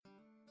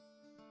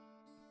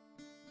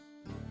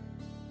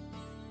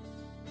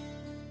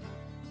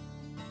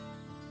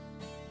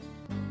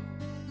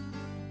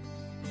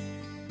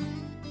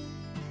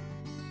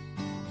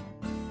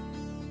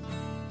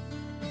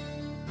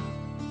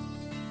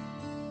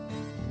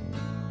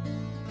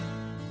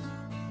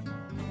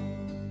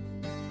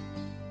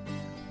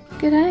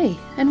G'day,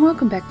 and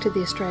welcome back to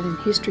the Australian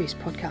Histories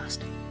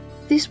podcast.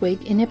 This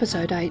week, in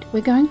episode 8,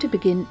 we're going to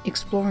begin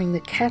exploring the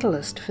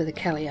catalyst for the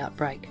Kelly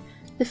outbreak,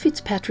 the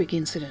Fitzpatrick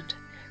incident,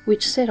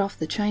 which set off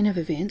the chain of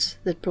events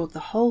that brought the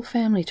whole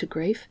family to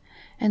grief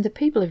and the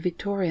people of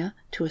Victoria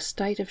to a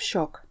state of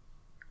shock.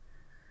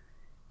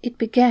 It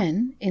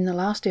began in the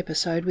last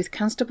episode with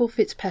Constable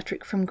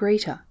Fitzpatrick from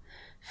Greta,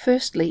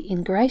 firstly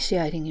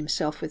ingratiating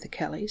himself with the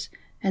Kellys,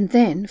 and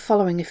then,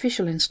 following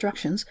official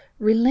instructions,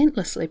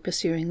 relentlessly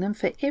pursuing them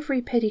for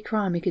every petty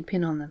crime he could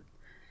pin on them.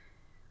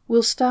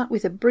 We'll start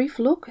with a brief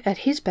look at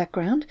his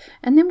background,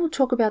 and then we'll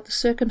talk about the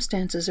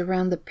circumstances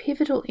around the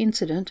pivotal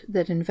incident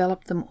that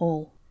enveloped them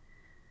all.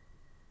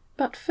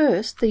 But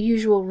first, the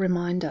usual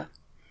reminder.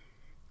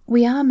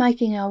 We are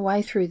making our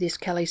way through this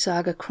Kelly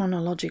saga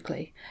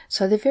chronologically,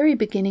 so the very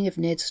beginning of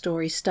Ned's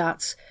story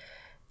starts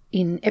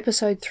in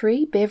episode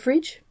 3,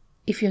 Beveridge.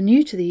 If you're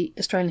new to the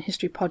Australian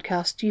History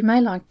podcast, you may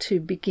like to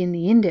begin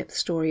the in-depth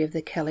story of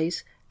the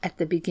Kellys at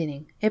the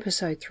beginning,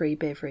 episode 3,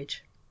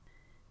 Beveridge.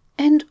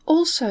 And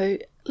also,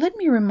 let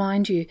me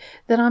remind you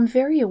that I'm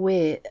very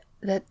aware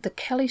that the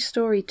Kelly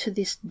story to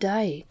this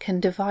day can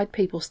divide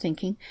people's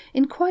thinking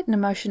in quite an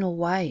emotional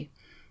way,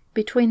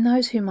 between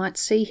those who might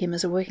see him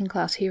as a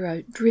working-class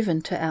hero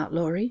driven to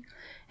outlawry,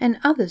 and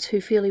others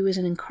who feel he was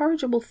an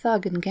incorrigible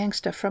thug and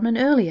gangster from an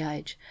early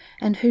age,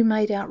 and who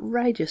made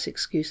outrageous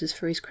excuses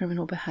for his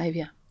criminal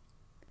behaviour.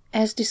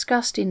 As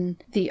discussed in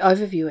the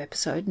overview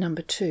episode,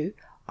 number 2,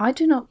 I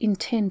do not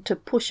intend to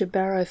push a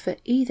barrow for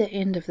either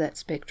end of that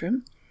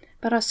spectrum,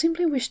 but I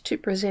simply wish to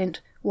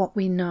present what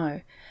we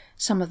know,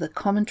 some of the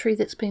commentary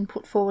that's been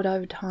put forward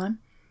over time,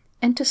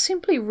 and to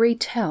simply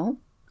retell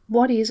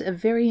what is a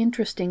very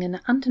interesting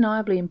and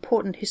undeniably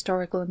important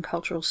historical and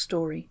cultural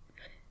story,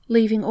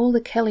 leaving all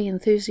the Kelly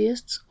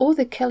enthusiasts or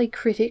the Kelly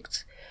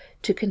critics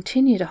to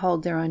continue to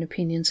hold their own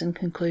opinions and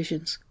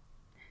conclusions.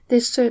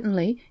 There's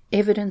certainly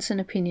evidence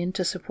and opinion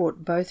to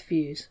support both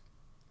views.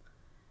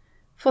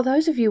 For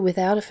those of you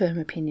without a firm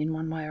opinion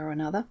one way or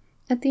another,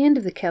 at the end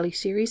of the Kelly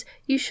series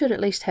you should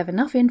at least have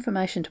enough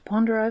information to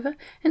ponder over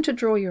and to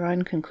draw your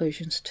own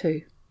conclusions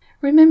too.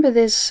 Remember,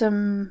 there's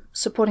some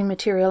supporting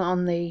material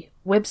on the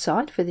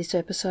website for this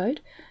episode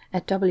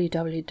at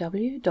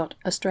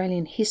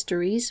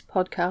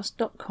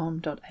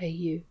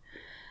www.australianhistoriespodcast.com.au,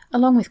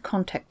 along with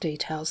contact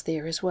details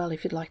there as well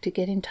if you'd like to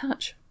get in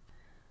touch.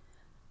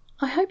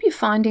 I hope you're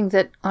finding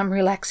that I'm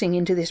relaxing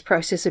into this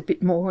process a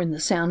bit more and the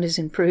sound is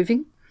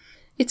improving.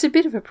 It's a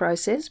bit of a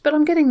process, but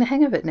I'm getting the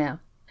hang of it now.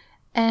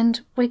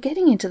 And we're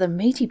getting into the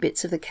meaty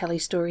bits of the Kelly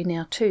story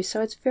now too,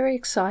 so it's very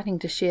exciting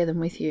to share them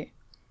with you.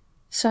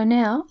 So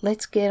now,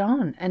 let's get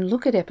on and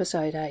look at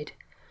episode 8,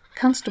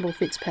 Constable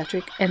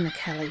Fitzpatrick and the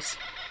Kellys.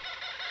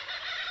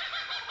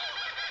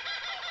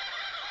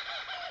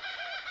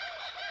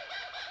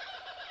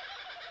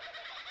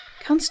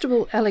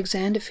 Constable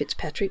Alexander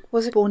Fitzpatrick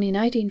was born in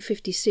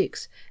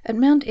 1856 at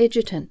Mount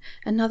Egerton,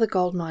 another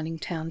gold mining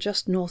town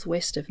just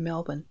northwest of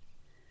Melbourne,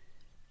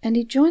 and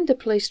he joined the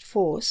police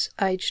force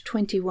aged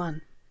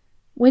 21.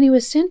 When he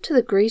was sent to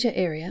the Greta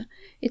area,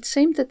 it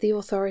seemed that the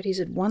authorities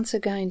had once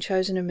again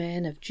chosen a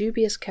man of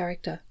dubious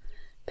character,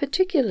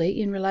 particularly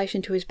in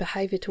relation to his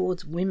behaviour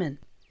towards women.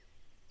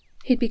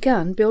 He'd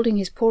begun building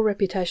his poor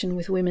reputation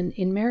with women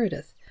in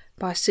Meredith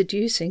by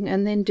seducing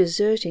and then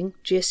deserting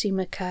Jessie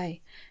Mackay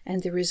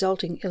and the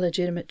resulting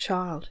illegitimate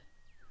child.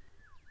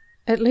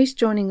 At least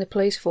joining the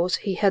police force,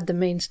 he had the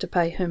means to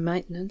pay her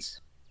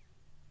maintenance.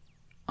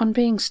 On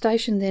being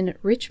stationed then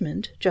at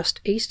Richmond, just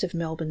east of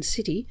Melbourne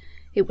City,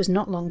 it was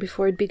not long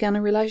before he'd begun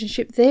a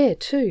relationship there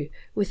too,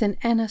 with an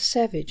Anna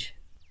Savage.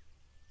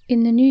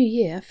 In the new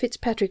year,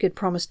 Fitzpatrick had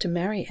promised to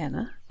marry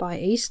Anna by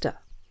Easter,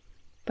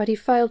 but he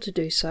failed to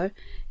do so,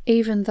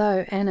 even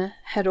though Anna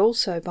had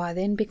also by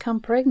then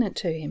become pregnant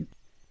to him.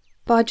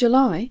 By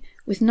July,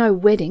 with no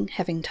wedding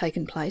having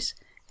taken place,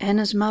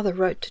 Anna's mother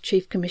wrote to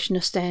Chief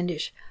Commissioner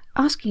Standish,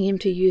 asking him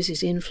to use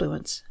his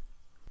influence.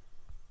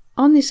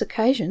 On this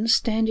occasion,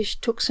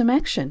 Standish took some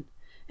action,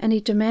 and he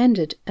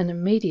demanded an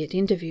immediate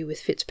interview with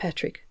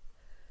Fitzpatrick.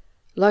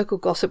 Local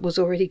gossip was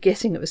already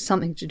guessing it was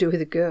something to do with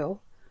a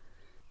girl.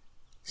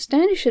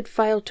 Standish had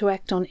failed to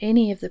act on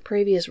any of the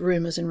previous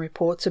rumours and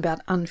reports about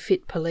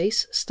unfit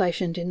police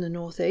stationed in the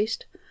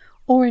northeast,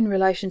 or in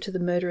relation to the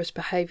murderous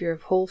behaviour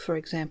of Hall, for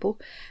example,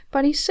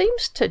 but he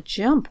seems to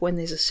jump when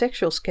there's a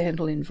sexual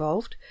scandal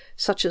involved,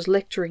 such as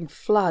lecturing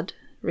Flood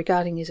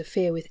regarding his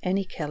affair with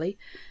Annie Kelly,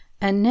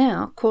 and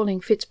now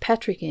calling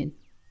Fitzpatrick in.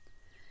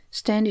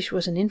 Standish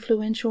was an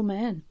influential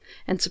man,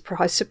 and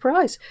surprise,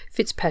 surprise,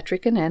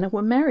 Fitzpatrick and Anna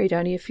were married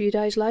only a few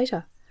days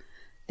later,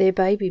 their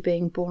baby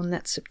being born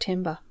that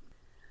September.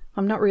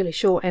 I'm not really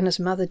sure Anna's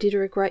mother did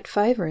her a great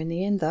favour in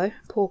the end, though,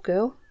 poor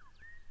girl.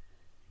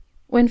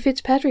 When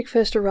Fitzpatrick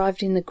first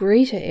arrived in the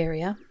Greta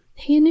area,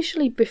 he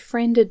initially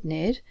befriended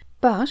Ned,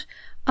 but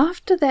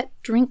after that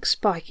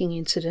drink-spiking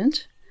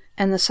incident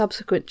and the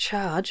subsequent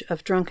charge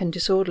of drunken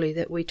disorderly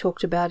that we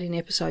talked about in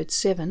episode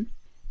 7,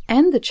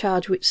 and the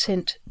charge which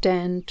sent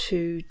Dan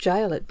to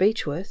jail at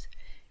Beechworth,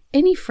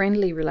 any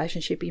friendly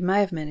relationship he may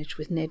have managed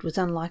with Ned was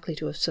unlikely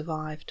to have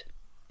survived.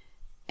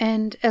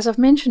 And as I've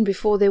mentioned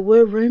before, there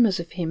were rumours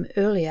of him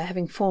earlier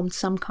having formed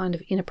some kind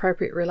of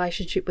inappropriate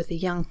relationship with the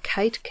young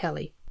Kate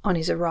Kelly on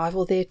his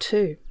arrival there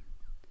too.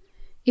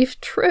 If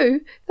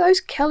true,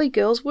 those Kelly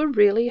girls were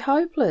really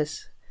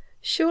hopeless.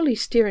 Surely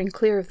steering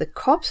clear of the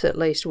cops at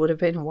least would have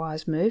been a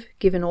wise move,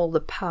 given all the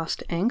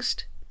past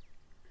angst.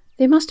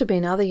 There must have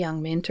been other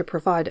young men to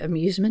provide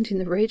amusement in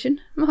the region.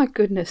 My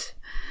goodness.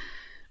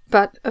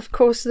 But, of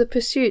course, the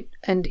pursuit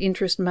and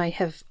interest may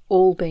have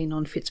all been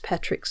on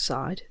Fitzpatrick's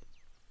side.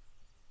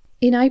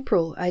 In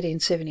April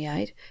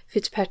 1878,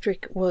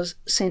 Fitzpatrick was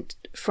sent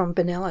from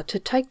Benalla to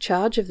take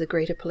charge of the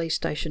Greta police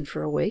station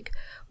for a week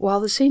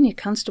while the senior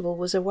constable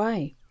was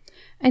away,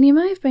 and he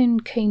may have been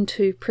keen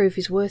to prove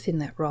his worth in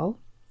that role.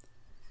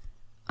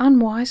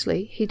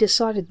 Unwisely, he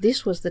decided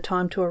this was the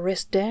time to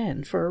arrest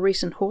Dan for a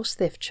recent horse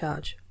theft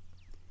charge.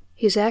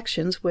 His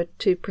actions were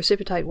to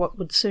precipitate what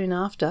would soon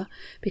after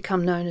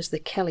become known as the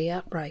Kelly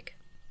outbreak.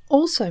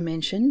 Also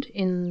mentioned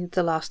in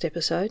the last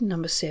episode,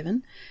 number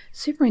 7,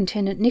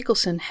 Superintendent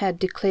Nicholson had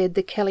declared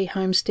the Kelly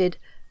homestead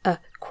a,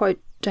 quote,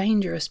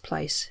 dangerous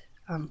place,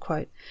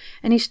 unquote,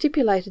 and he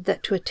stipulated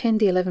that to attend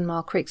the 11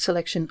 Mile Creek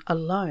selection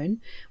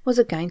alone was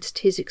against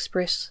his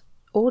express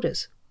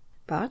orders.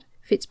 But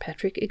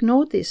Fitzpatrick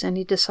ignored this and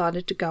he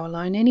decided to go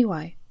alone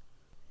anyway.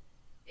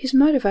 His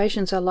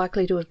motivations are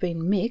likely to have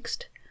been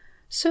mixed.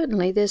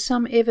 Certainly there's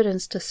some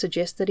evidence to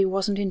suggest that he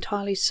wasn't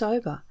entirely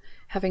sober,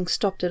 having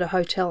stopped at a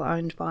hotel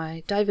owned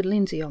by David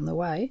Lindsay on the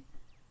way.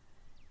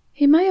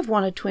 He may have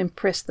wanted to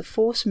impress the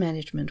force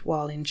management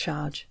while in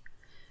charge,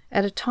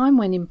 at a time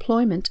when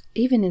employment,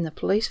 even in the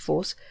police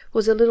force,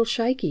 was a little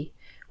shaky,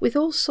 with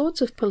all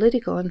sorts of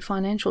political and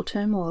financial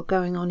turmoil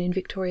going on in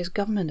Victoria's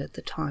government at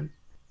the time.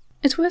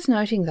 It's worth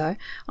noting, though,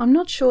 I'm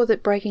not sure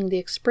that breaking the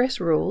express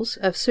rules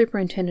of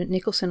Superintendent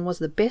Nicholson was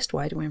the best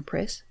way to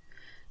impress,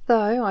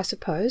 though, I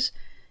suppose,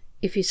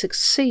 if he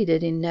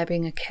succeeded in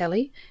nabbing a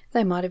Kelly,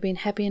 they might have been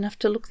happy enough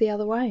to look the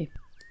other way.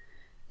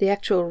 The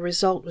actual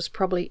result was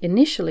probably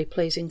initially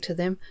pleasing to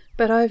them,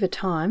 but over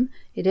time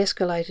it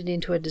escalated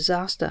into a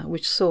disaster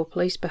which saw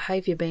police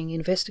behaviour being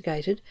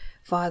investigated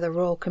via the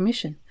Royal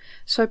Commission,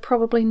 so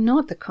probably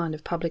not the kind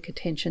of public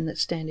attention that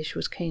Standish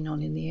was keen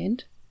on in the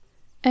end.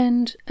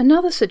 And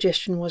another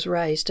suggestion was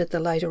raised at the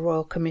later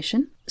Royal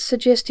Commission,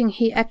 suggesting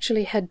he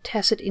actually had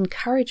tacit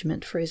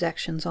encouragement for his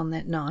actions on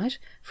that night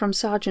from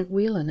Sergeant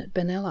Whelan at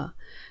Benalla,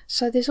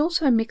 so there's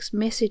also mixed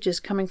messages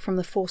coming from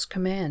the Force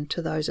Command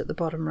to those at the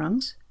bottom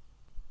rungs.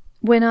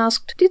 When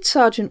asked, "Did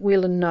Sergeant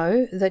Whelan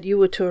know that you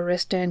were to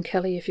arrest Dan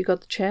Kelly if you got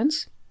the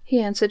chance?"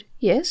 he answered,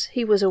 yes,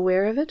 he was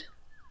aware of it.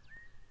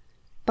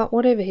 But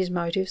whatever his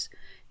motives,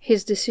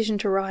 his decision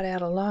to ride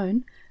out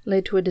alone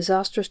led to a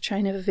disastrous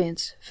chain of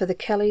events for the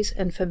Kellys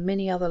and for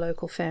many other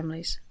local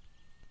families.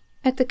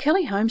 At the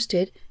Kelly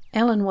homestead,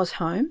 Ellen was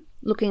home,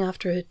 looking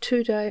after her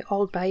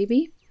 2-day-old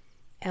baby,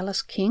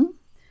 Alice King,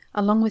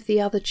 along with the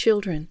other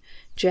children,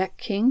 Jack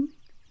King,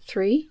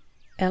 3,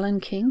 Ellen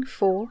King,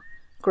 4,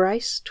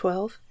 Grace,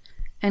 12,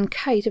 and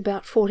Kate,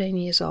 about 14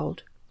 years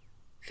old.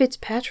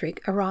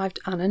 Fitzpatrick arrived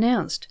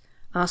unannounced,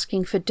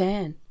 asking for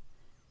Dan.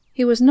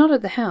 He was not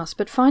at the house,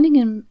 but finding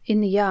him in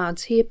the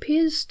yards, he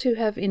appears to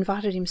have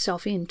invited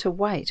himself in to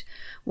wait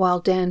while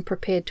Dan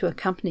prepared to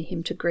accompany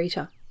him to greet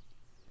her.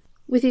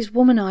 With his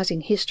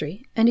womanising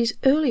history and his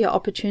earlier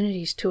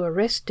opportunities to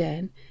arrest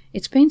Dan,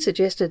 it's been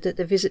suggested that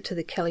the visit to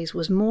the Kellys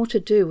was more to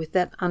do with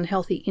that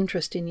unhealthy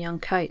interest in young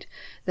Kate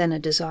than a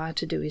desire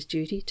to do his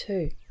duty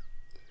too.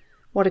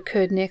 What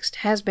occurred next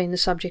has been the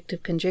subject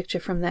of conjecture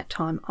from that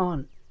time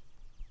on.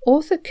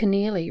 Author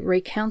Keneally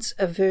recounts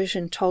a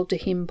version told to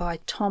him by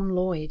Tom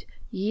Lloyd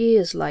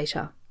years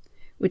later,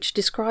 which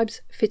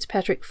describes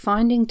Fitzpatrick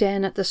finding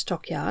Dan at the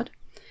stockyard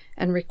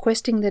and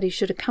requesting that he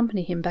should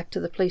accompany him back to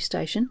the police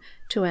station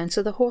to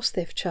answer the horse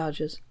theft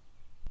charges.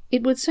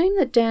 It would seem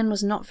that Dan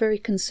was not very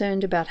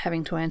concerned about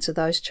having to answer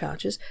those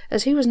charges,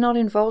 as he was not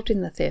involved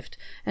in the theft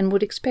and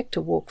would expect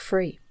to walk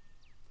free.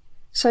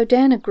 So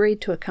Dan agreed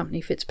to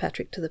accompany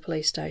Fitzpatrick to the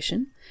police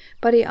station,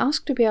 but he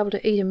asked to be able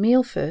to eat a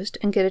meal first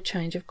and get a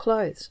change of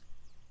clothes.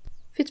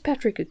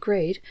 Fitzpatrick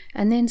agreed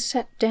and then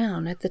sat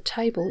down at the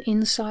table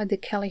inside the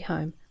Kelly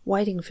home,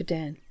 waiting for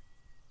Dan.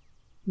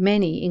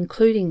 Many,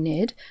 including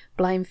Ned,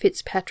 blame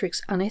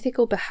Fitzpatrick's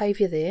unethical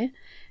behaviour there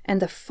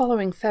and the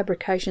following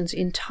fabrications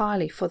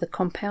entirely for the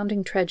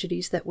compounding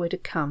tragedies that were to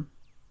come.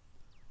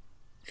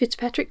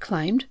 Fitzpatrick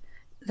claimed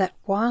that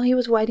while he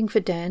was waiting for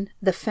Dan,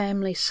 the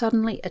family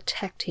suddenly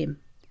attacked him.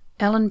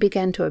 Ellen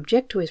began to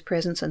object to his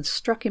presence and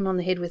struck him on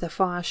the head with a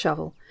fire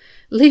shovel,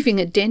 leaving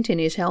a dent in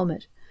his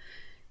helmet.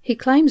 He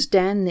claims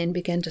Dan then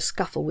began to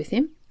scuffle with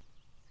him,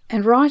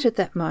 and right at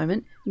that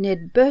moment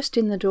Ned burst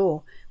in the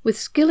door, with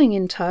Skilling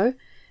in tow,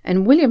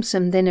 and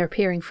Williamson then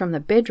appearing from the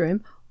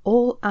bedroom,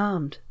 all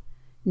armed.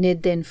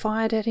 Ned then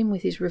fired at him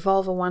with his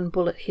revolver, one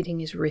bullet hitting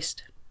his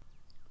wrist.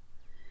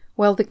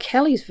 Well, the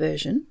Kellys'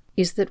 version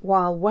is that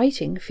while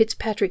waiting,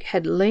 Fitzpatrick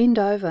had leaned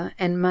over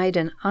and made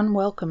an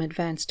unwelcome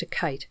advance to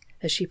Kate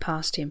as she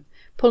passed him,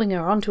 pulling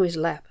her onto his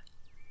lap.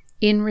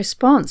 In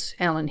response,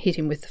 Ellen hit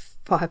him with the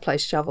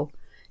fireplace shovel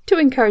to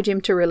encourage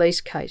him to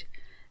release Kate,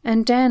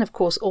 and Dan, of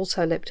course,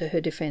 also leapt to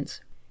her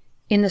defence.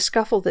 In the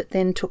scuffle that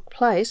then took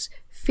place,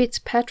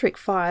 Fitzpatrick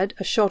fired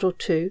a shot or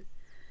two,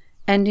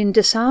 and in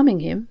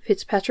disarming him,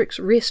 Fitzpatrick's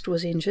wrist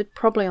was injured,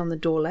 probably on the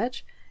door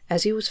latch,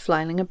 as he was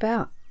flailing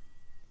about.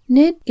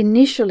 Ned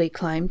initially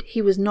claimed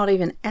he was not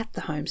even at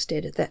the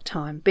homestead at that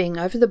time, being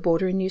over the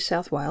border in New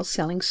South Wales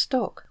selling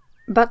stock.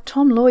 But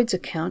Tom Lloyd's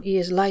account,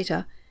 years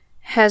later,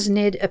 has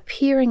Ned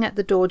appearing at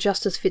the door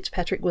just as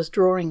Fitzpatrick was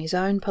drawing his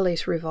own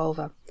police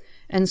revolver,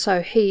 and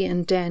so he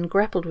and Dan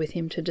grappled with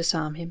him to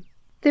disarm him.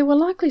 There were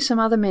likely some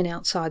other men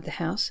outside the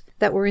house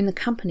that were in the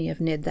company of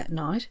Ned that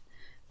night,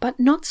 but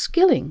not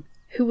Skilling,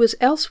 who was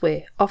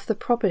elsewhere off the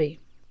property.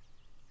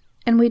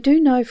 And we do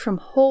know from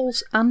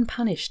Hall's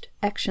unpunished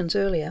actions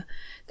earlier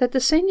that the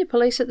senior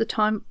police at the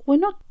time were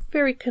not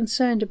very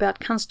concerned about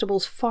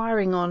constables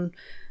firing on,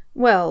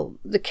 well,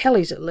 the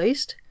Kellys at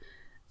least.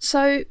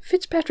 So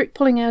Fitzpatrick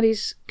pulling out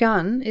his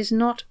gun is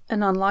not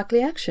an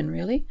unlikely action,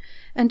 really,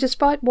 and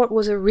despite what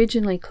was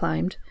originally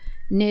claimed,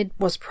 Ned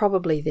was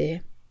probably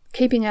there,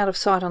 keeping out of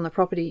sight on the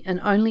property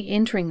and only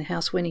entering the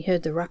house when he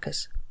heard the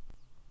ruckus.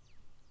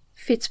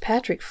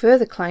 Fitzpatrick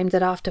further claimed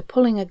that after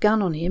pulling a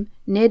gun on him,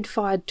 Ned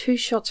fired 2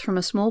 shots from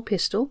a small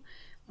pistol,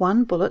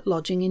 1 bullet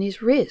lodging in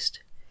his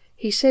wrist.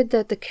 He said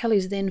that the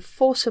Kellys then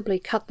forcibly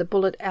cut the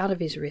bullet out of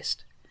his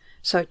wrist,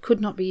 so it could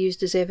not be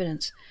used as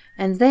evidence,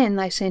 and then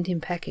they sent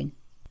him packing.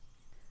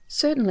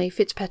 Certainly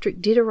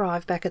Fitzpatrick did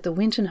arrive back at the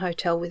Winton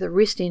Hotel with a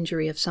wrist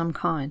injury of some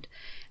kind,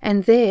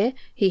 and there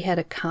he had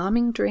a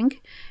calming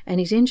drink and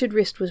his injured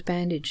wrist was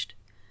bandaged.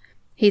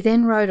 He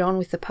then rode on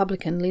with the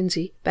publican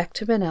Lindsay back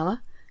to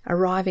Benalla,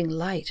 arriving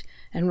late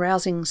and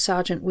rousing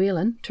Sergeant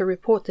Whelan to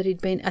report that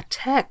he'd been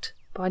attacked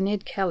by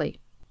Ned Kelly.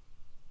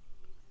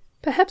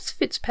 Perhaps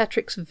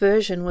Fitzpatrick's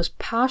version was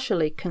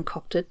partially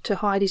concocted to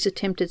hide his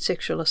attempted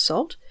sexual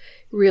assault,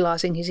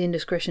 realising his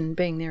indiscretion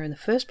being there in the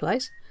first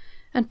place,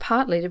 and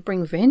partly to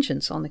bring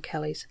vengeance on the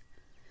Kellys.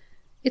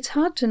 It's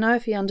hard to know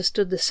if he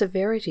understood the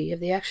severity of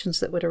the actions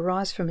that would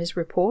arise from his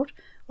report,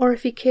 or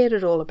if he cared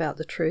at all about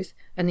the truth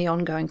and the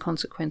ongoing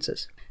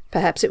consequences.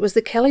 Perhaps it was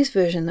the Kellys'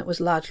 version that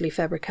was largely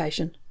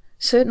fabrication.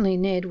 Certainly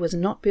Ned was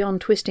not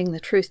beyond twisting the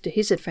truth to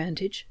his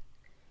advantage.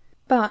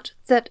 But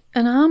that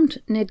an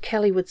armed Ned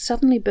Kelly would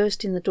suddenly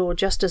burst in the door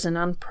just as an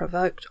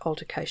unprovoked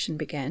altercation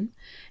began,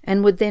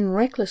 and would then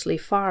recklessly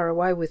fire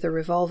away with a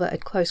revolver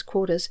at close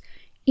quarters,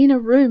 in a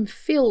room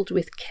filled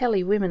with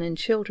Kelly women and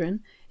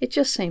children, it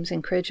just seems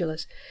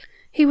incredulous.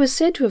 He was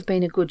said to have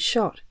been a good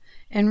shot,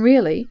 and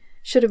really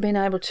should have been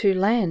able to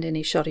land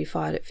any shot he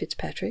fired at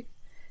Fitzpatrick,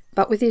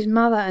 but with his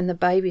mother and the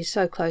babies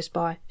so close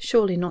by,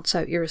 surely not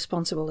so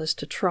irresponsible as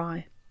to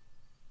try.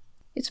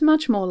 It's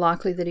much more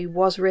likely that he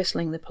was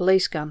wresting the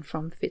police gun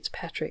from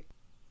Fitzpatrick.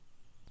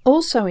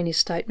 Also in his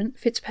statement,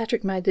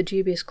 Fitzpatrick made the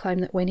dubious claim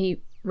that when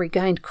he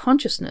regained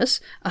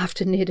consciousness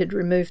after Ned had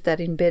removed that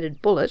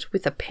embedded bullet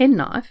with a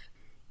penknife,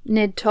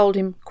 Ned told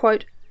him,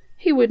 quote,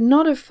 he would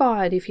not have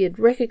fired if he had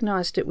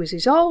recognised it was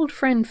his old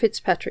friend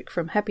Fitzpatrick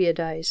from happier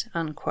days,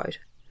 unquote.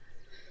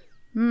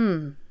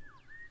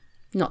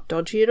 Not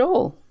dodgy at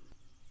all.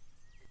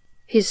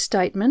 His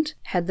statement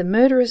had the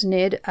murderous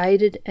Ned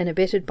aided and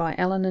abetted by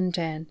Alan and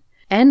Dan,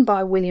 and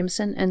by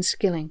Williamson and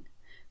Skilling,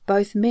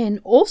 both men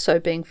also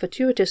being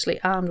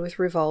fortuitously armed with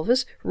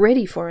revolvers,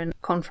 ready for a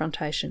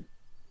confrontation.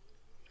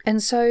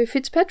 And so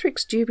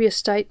Fitzpatrick's dubious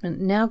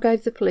statement now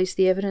gave the police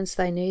the evidence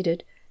they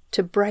needed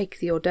to break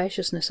the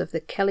audaciousness of the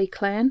Kelly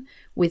clan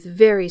with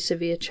very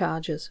severe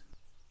charges.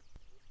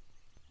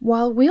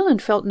 While Whelan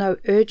felt no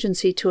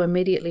urgency to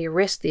immediately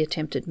arrest the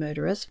attempted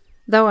murderers,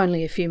 though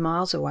only a few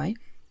miles away,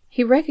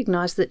 he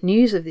recognised that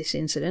news of this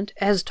incident,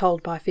 as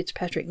told by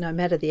Fitzpatrick no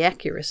matter the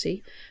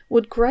accuracy,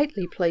 would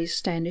greatly please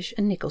Standish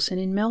and Nicholson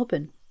in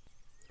Melbourne.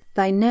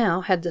 They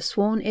now had the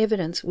sworn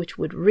evidence which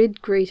would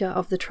rid Greta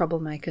of the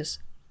troublemakers.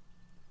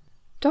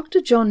 Dr.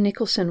 John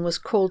Nicholson was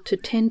called to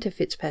tend to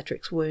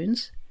Fitzpatrick's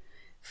wounds,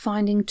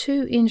 finding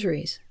 2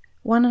 injuries,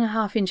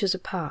 1.5 inches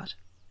apart,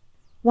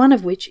 one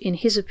of which, in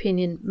his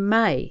opinion,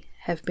 may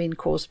have been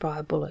caused by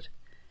a bullet.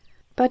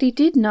 But he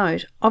did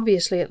note,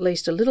 obviously at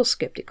least a little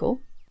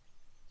sceptical,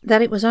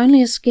 that it was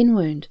only a skin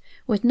wound,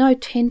 with no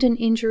tendon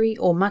injury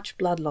or much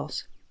blood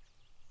loss.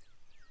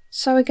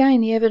 So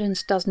again, the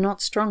evidence does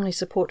not strongly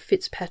support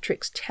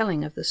Fitzpatrick's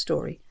telling of the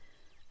story.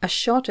 A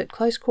shot at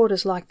close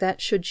quarters like that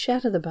should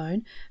shatter the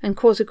bone and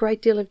cause a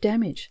great deal of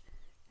damage,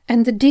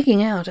 and the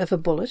digging out of a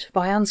bullet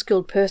by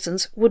unskilled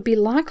persons would be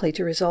likely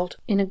to result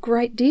in a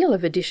great deal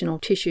of additional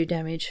tissue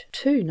damage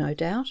too, no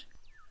doubt.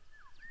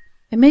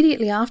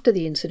 Immediately after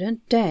the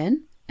incident,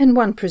 Dan, and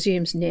one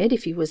presumes Ned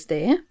if he was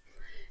there,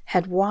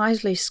 had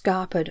wisely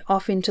scarpered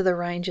off into the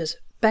ranges,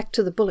 back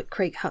to the Bullock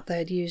Creek hut they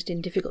had used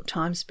in difficult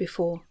times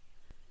before.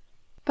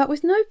 But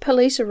with no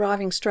police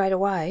arriving straight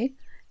away,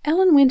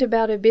 Ellen went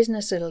about her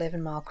business at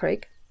 11 Mile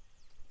Creek,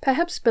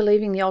 perhaps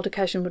believing the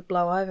altercation would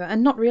blow over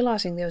and not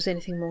realising there was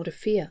anything more to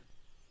fear.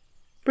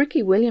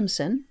 Bricky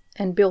Williamson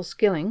and Bill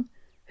Skilling,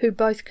 who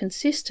both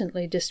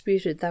consistently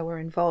disputed they were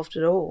involved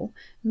at all,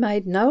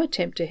 made no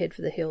attempt to head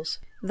for the hills.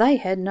 They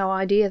had no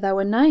idea they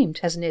were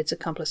named as Ned's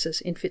accomplices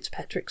in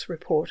Fitzpatrick's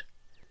report.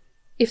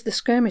 If the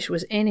skirmish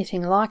was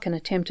anything like an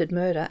attempted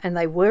murder and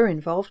they were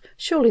involved,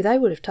 surely they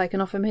would have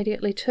taken off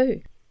immediately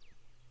too.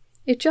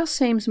 It just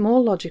seems more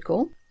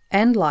logical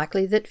and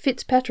likely that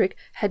Fitzpatrick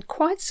had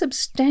quite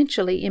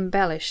substantially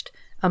embellished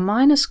a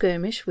minor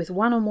skirmish with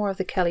one or more of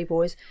the Kelly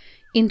boys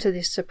into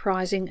this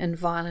surprising and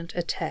violent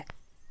attack.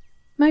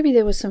 Maybe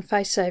there was some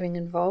face-saving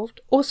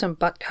involved, or some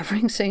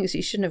butt-covering, seeing as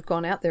he shouldn't have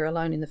gone out there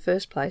alone in the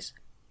first place.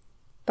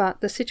 But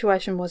the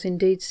situation was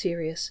indeed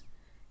serious,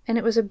 and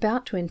it was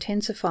about to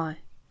intensify.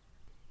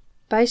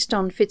 Based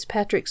on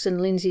Fitzpatrick's and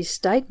Lindsay's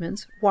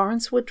statements,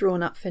 warrants were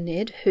drawn up for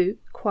Ned, who,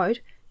 quote,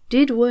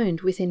 did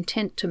wound with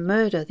intent to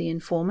murder the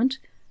informant,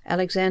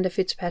 Alexander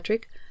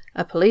Fitzpatrick,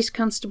 a police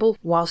constable,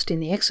 whilst in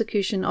the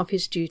execution of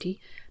his duty,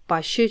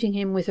 by shooting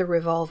him with a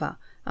revolver,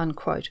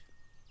 unquote.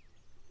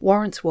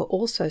 Warrants were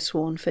also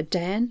sworn for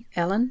Dan,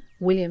 Allen,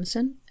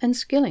 Williamson and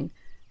Skilling,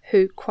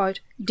 who,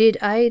 quote, did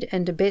aid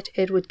and abet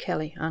Edward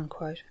Kelly,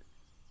 unquote.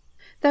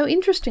 Though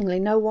interestingly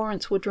no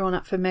warrants were drawn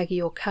up for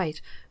Maggie or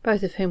Kate,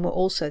 both of whom were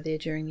also there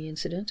during the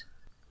incident.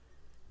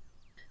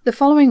 The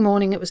following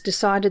morning it was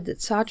decided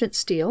that Sergeant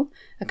Steele,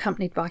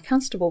 accompanied by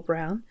Constable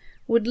Brown,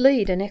 would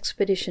lead an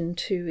expedition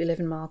to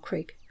 11 Mile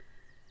Creek.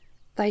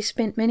 They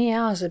spent many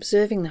hours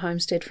observing the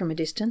homestead from a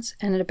distance,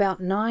 and at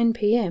about 9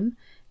 p.m.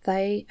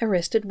 they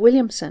arrested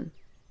Williamson.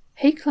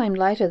 He claimed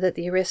later that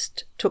the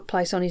arrest took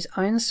place on his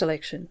own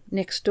selection,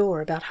 next door,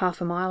 about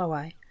half a mile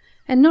away,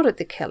 and not at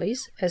the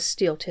Kellys, as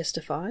Steele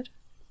testified.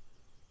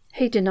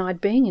 He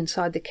denied being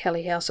inside the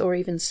Kelly house or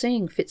even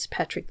seeing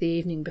Fitzpatrick the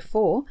evening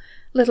before,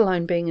 let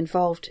alone being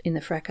involved in the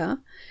fracas,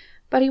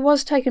 but he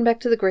was taken back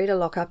to the Greta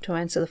lockup to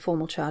answer the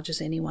formal charges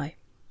anyway.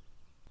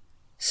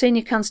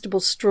 Senior Constable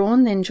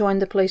Strawn then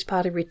joined the police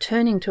party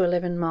returning to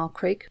 11 Mile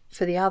Creek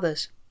for the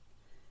others.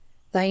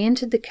 They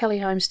entered the Kelly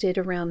homestead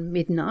around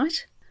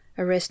midnight,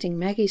 arresting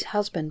Maggie's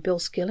husband Bill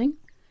Skilling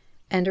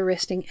and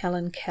arresting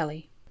Alan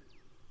Kelly.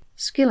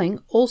 Skilling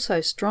also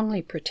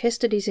strongly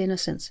protested his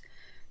innocence,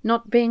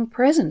 not being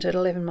present at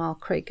 11 Mile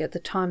Creek at the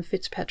time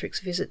Fitzpatrick's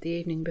visit the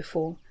evening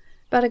before,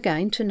 but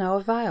again to no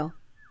avail.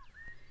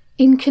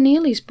 In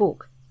Keneally's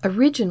book,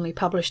 originally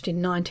published in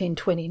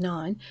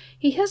 1929,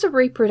 he has a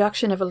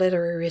reproduction of a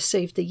letter he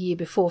received the year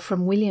before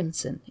from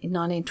Williamson in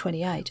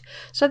 1928,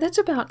 so that's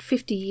about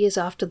 50 years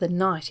after the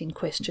night in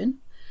question,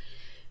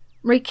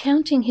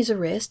 recounting his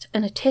arrest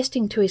and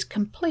attesting to his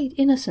complete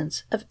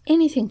innocence of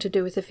anything to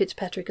do with the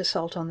Fitzpatrick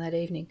assault on that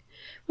evening,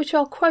 which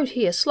I'll quote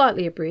here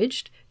slightly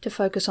abridged to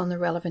focus on the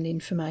relevant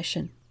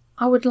information.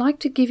 I would like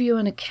to give you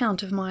an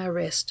account of my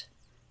arrest.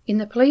 In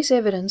the police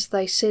evidence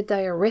they said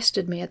they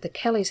arrested me at the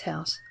Kelly's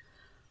house.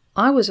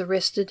 I was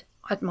arrested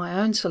at my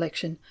own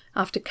selection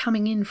after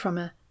coming in from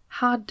a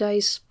hard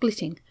day's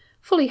splitting,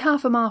 fully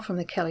half a mile from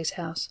the Kelly's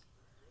house.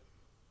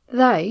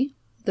 They,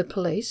 the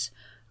police,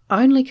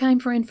 only came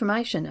for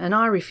information, and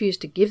I refused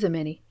to give them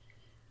any.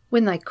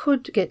 When they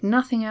could get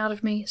nothing out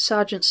of me,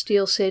 Sergeant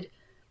Steele said,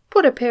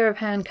 "Put a pair of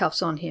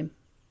handcuffs on him."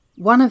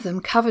 One of them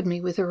covered me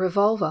with a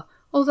revolver,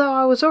 although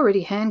I was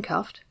already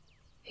handcuffed.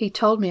 He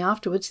told me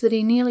afterwards that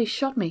he nearly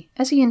shot me,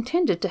 as he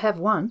intended to have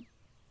one.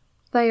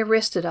 They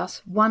arrested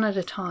us one at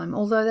a time,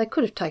 although they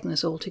could have taken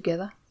us all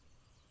together.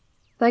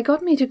 They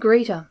got me to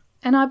Greta,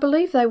 and I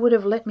believe they would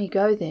have let me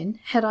go then,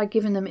 had I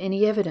given them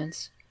any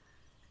evidence.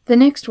 The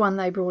next one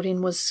they brought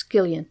in was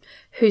Skillion,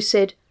 who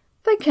said,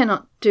 "They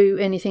cannot do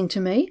anything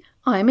to me,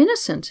 I am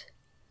innocent."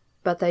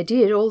 But they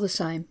did all the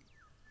same.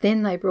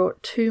 Then they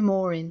brought two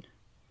more in,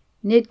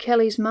 Ned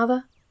Kelly's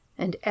mother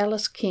and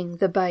Alice King,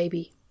 the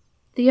baby,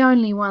 the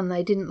only one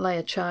they didn't lay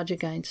a charge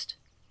against.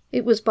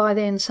 It was by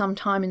then some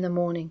time in the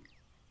morning.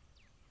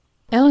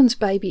 Ellen's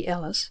baby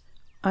Alice,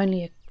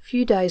 only a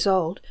few days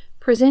old,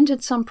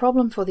 presented some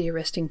problem for the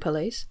arresting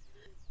police,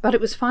 but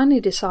it was finally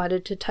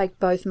decided to take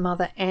both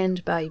mother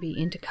and baby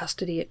into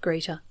custody at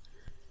Greta.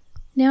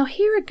 Now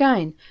here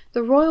again,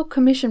 the Royal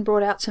Commission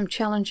brought out some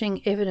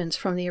challenging evidence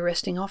from the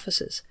arresting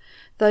officers.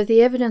 Though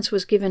the evidence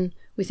was given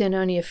within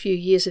only a few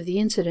years of the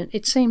incident,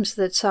 it seems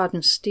that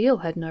Sergeant Steele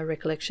had no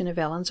recollection of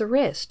Ellen's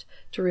arrest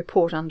to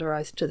report under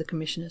oath to the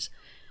commissioners,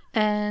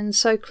 and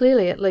so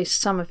clearly at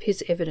least some of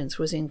his evidence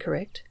was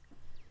incorrect.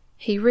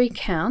 He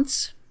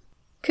recounts,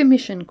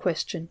 Commission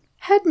question.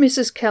 Had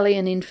Mrs. Kelly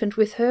an infant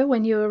with her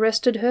when you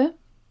arrested her?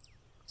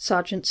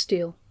 Sergeant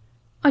Steele.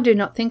 I do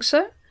not think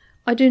so.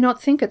 I do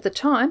not think at the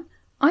time.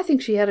 I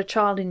think she had a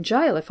child in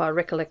jail, if I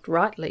recollect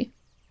rightly.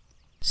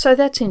 So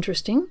that's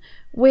interesting.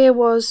 Where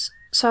was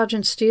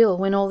Sergeant Steele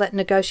when all that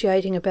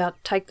negotiating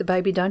about take the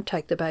baby, don't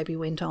take the baby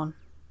went on?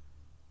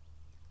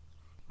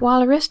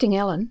 While arresting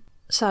Ellen,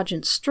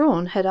 Sergeant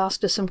Strawn had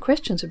asked her some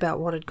questions about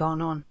what had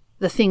gone on,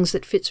 the things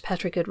that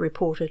Fitzpatrick had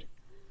reported.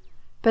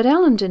 But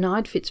Ellen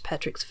denied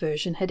Fitzpatrick's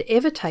version had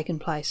ever taken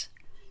place.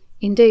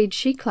 Indeed,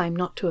 she claimed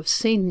not to have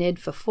seen Ned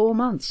for 4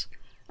 months,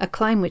 a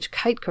claim which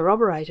Kate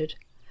corroborated,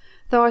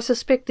 though I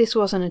suspect this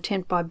was an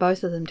attempt by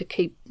both of them to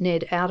keep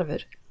Ned out of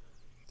it.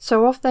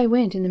 So off they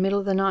went in the middle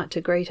of the night to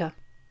Greta.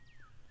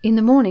 In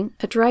the morning,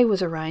 a dray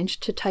was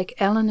arranged to take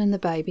Ellen and the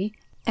baby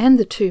and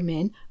the 2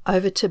 men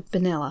over to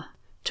Benalla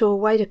to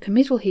await a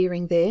committal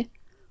hearing there,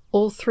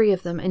 all three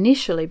of them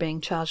initially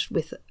being charged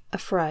with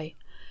affray,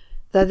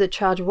 though the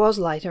charge was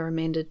later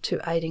amended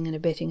to aiding and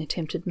abetting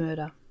attempted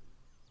murder.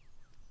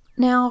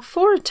 Now,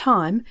 for a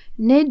time,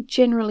 Ned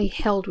generally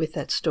held with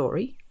that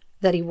story,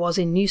 that he was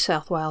in New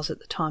South Wales at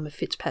the time of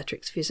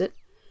Fitzpatrick's visit,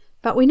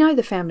 but we know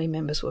the family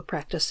members were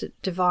practised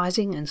at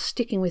devising and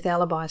sticking with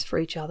alibis for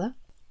each other,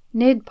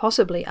 Ned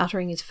possibly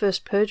uttering his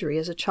first perjury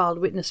as a child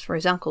witness for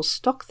his uncle's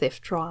stock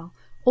theft trial,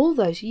 all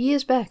those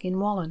years back in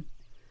Wallen.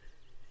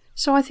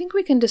 So I think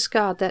we can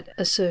discard that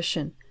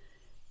assertion.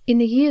 In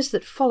the years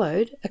that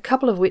followed, a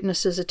couple of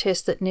witnesses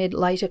attest that Ned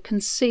later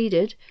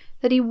conceded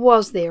that he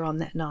was there on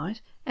that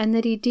night and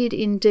that he did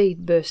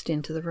indeed burst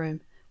into the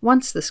room,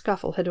 once the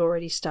scuffle had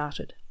already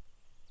started.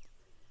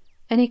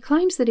 And he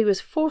claims that he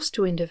was forced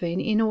to intervene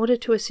in order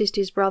to assist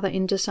his brother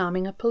in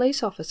disarming a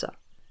police officer,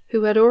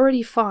 who had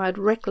already fired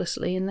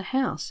recklessly in the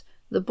house,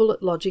 the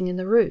bullet lodging in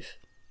the roof.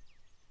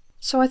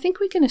 So I think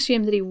we can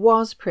assume that he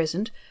was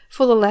present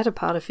for the latter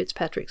part of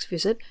Fitzpatrick's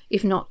visit,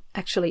 if not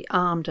actually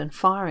armed and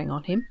firing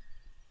on him.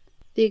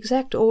 The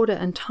exact order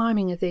and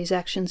timing of these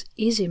actions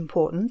is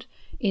important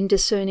in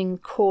discerning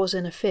cause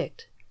and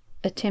effect,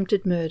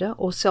 attempted murder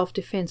or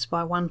self-defence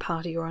by one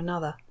party or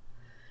another.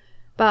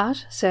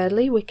 But,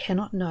 sadly, we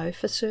cannot know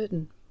for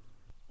certain.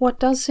 What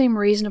does seem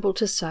reasonable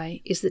to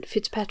say is that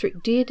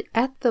Fitzpatrick did,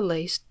 at the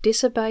least,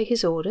 disobey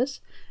his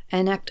orders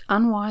and act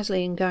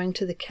unwisely in going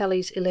to the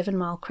Kelly's 11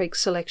 Mile Creek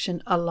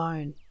selection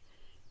alone.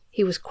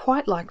 He was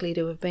quite likely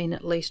to have been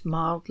at least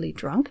mildly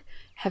drunk,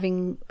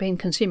 having been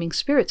consuming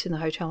spirits in the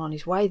hotel on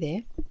his way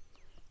there,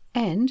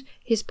 and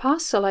his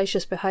past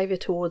salacious behaviour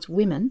towards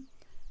women,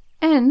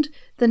 and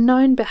the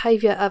known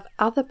behaviour of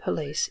other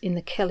police in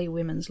the Kelly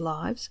women's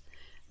lives,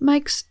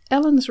 makes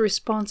Ellen's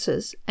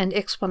responses and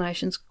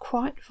explanations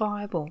quite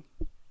viable.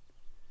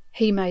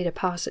 He made a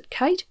pass at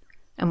Kate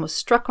and was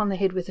struck on the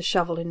head with a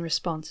shovel in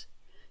response.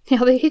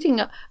 Now, the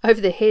hitting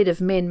over the head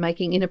of men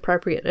making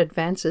inappropriate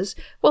advances,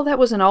 well, that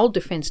was an old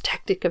defence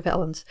tactic of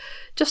Ellen's.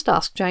 Just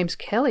ask James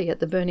Kelly at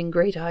the Burning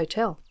Greta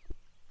Hotel.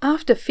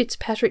 After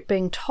Fitzpatrick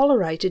being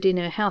tolerated in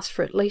her house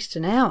for at least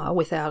an hour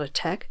without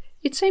attack,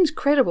 it seems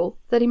credible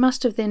that he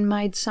must have then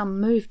made some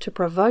move to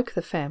provoke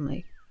the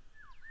family.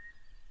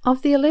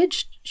 Of the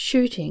alleged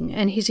shooting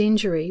and his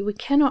injury we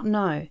cannot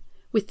know,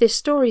 with their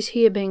stories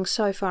here being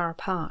so far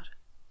apart.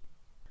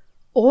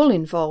 All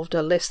involved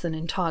are less than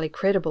entirely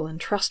credible and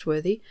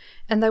trustworthy,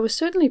 and they were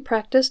certainly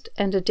practised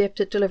and adept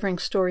at delivering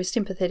stories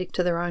sympathetic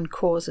to their own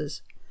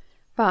causes.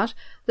 But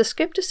the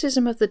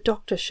scepticism of the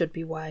doctor should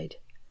be weighed.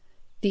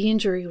 The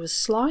injury was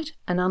slight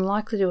and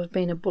unlikely to have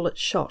been a bullet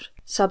shot,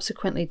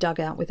 subsequently dug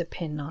out with a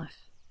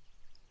penknife.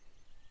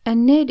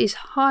 And Ned is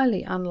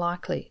highly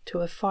unlikely to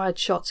have fired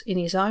shots in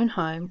his own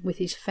home with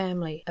his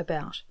family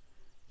about,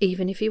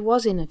 even if he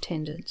was in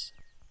attendance.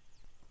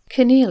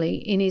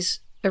 Keneally, in his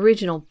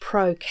original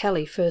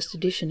Pro-Kelly first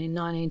edition in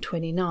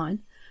 1929,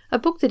 a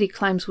book that he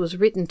claims was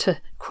written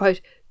to, quote,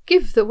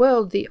 give the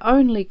world the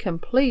only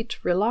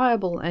complete,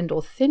 reliable and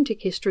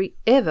authentic history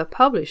ever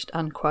published,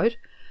 unquote,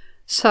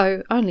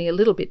 so only a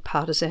little bit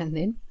partisan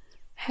then,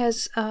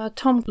 has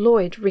Tom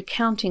Lloyd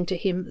recounting to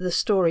him the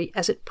story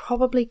as it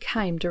probably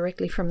came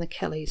directly from the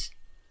Kellys.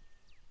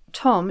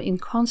 Tom, in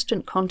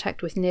constant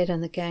contact with Ned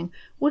and the gang,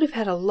 would have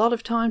had a lot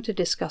of time to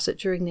discuss it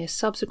during their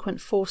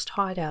subsequent forced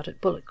hideout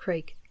at Bullet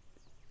Creek.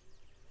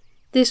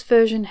 This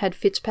version had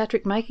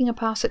Fitzpatrick making a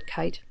pass at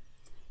Kate,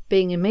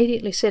 being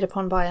immediately set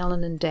upon by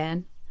Ellen and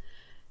Dan,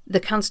 the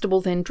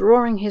constable then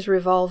drawing his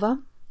revolver,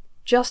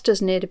 just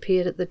as Ned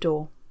appeared at the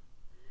door.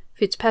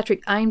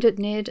 Fitzpatrick aimed at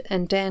Ned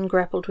and Dan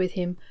grappled with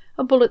him,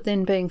 a bullet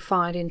then being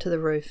fired into the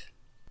roof.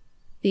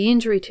 The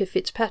injury to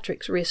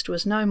Fitzpatrick's wrist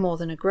was no more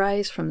than a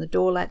graze from the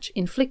door latch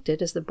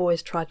inflicted as the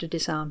boys tried to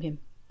disarm him.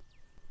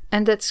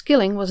 And that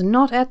Skilling was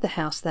not at the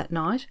house that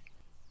night,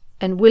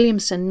 and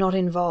Williamson not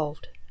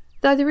involved,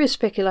 though there is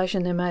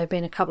speculation there may have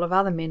been a couple of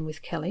other men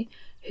with Kelly,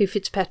 who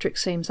Fitzpatrick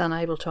seems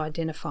unable to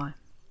identify.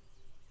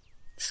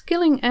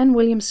 Skilling and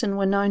Williamson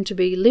were known to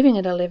be living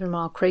at 11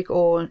 Mile Creek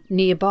or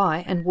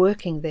nearby and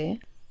working there,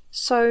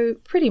 so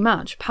pretty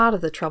much part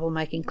of the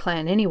troublemaking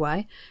clan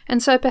anyway,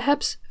 and so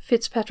perhaps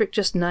Fitzpatrick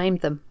just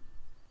named them.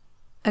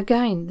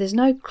 Again, there's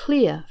no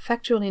clear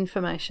factual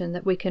information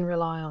that we can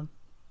rely on.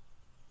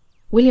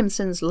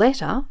 Williamson's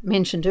letter,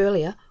 mentioned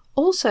earlier,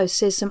 also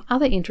says some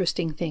other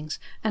interesting things,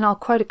 and I'll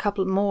quote a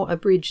couple more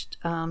abridged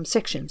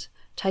sections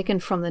taken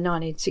from the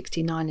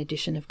 1969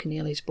 edition of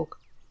Keneally's book.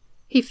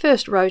 He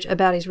first wrote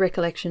about his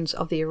recollections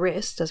of the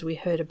arrests, as we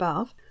heard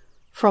above,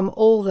 from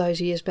all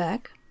those years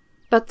back,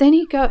 but then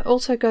he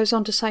also goes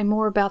on to say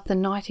more about the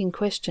night in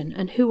question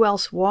and who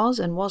else was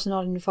and was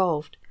not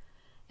involved,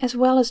 as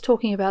well as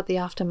talking about the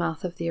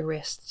aftermath of the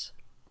arrests.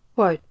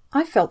 Quote,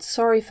 I felt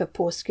sorry for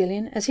poor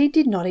Skillion, as he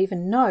did not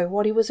even know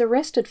what he was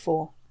arrested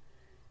for.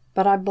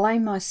 But I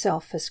blame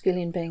myself for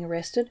Skillion being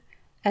arrested,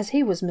 as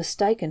he was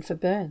mistaken for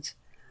Burns.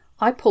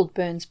 I pulled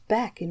Burns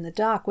back in the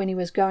dark when he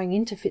was going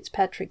into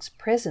Fitzpatrick's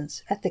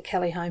presence at the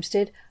Kelly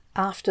homestead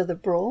after the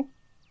brawl.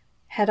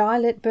 Had I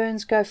let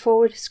Burns go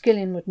forward,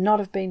 Skillion would not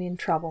have been in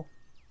trouble.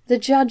 The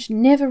judge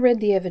never read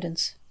the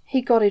evidence.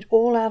 He got it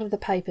all out of the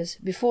papers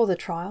before the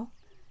trial.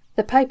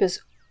 The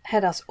papers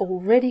had us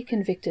already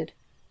convicted.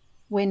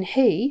 When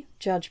he,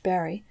 Judge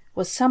Barry,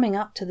 was summing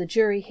up to the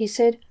jury, he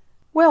said,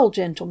 "Well,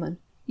 gentlemen,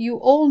 you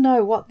all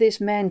know what this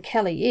man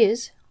Kelly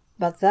is,"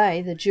 but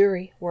they, the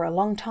jury, were a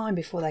long time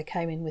before they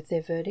came in with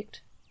their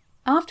verdict.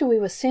 After we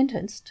were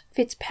sentenced,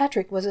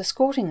 Fitzpatrick was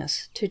escorting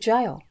us to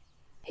jail.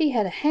 He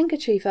had a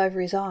handkerchief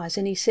over his eyes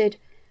and he said,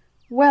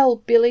 "Well,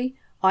 Billy,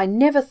 I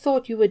never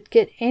thought you would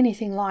get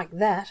anything like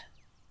that."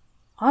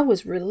 I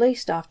was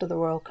released after the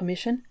Royal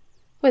Commission.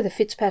 Whether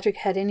Fitzpatrick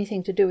had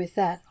anything to do with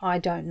that, I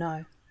don't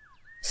know.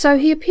 So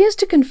he appears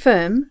to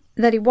confirm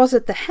that he was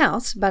at the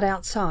house but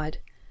outside,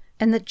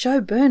 and that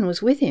Joe Byrne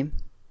was with him.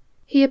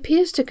 He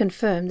appears to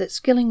confirm that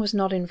Skilling was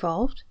not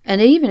involved, and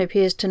even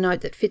appears to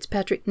note that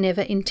Fitzpatrick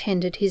never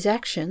intended his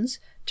actions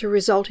to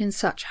result in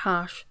such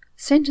harsh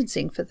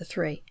sentencing for the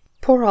three.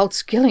 Poor old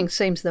Skilling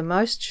seems the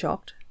most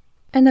shocked.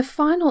 And the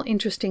final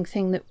interesting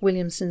thing that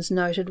Williamson's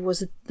noted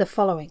was the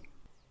following.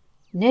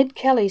 "Ned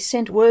Kelly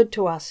sent word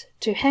to us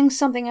to hang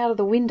something out of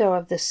the window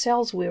of the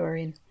cells we were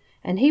in,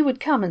 and he would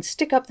come and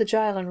stick up the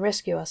jail and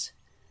rescue us.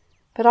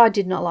 But I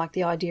did not like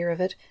the idea of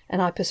it,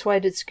 and I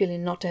persuaded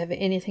Skilling not to have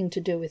anything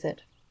to do with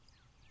it."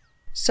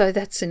 So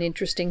that's an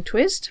interesting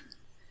twist.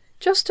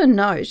 Just a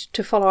note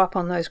to follow up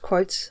on those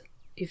quotes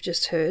you've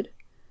just heard.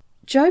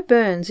 Joe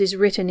Burns is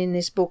written in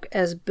this book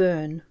as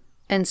Byrne,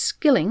 and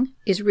Skilling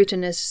is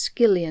written as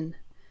Skillion.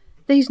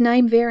 These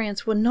name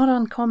variants were not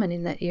uncommon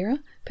in that era,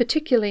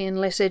 particularly in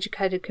less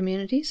educated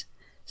communities,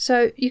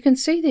 so you can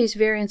see these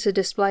variants are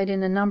displayed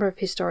in a number of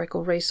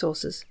historical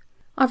resources.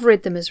 I've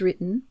read them as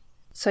written,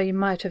 so you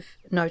might have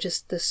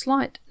noticed the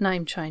slight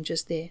name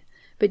changes there,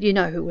 but you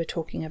know who we're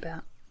talking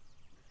about.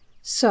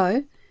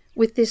 So,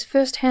 with this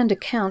first-hand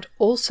account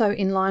also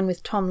in line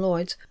with Tom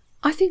Lloyd's,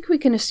 I think we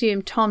can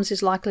assume Tom's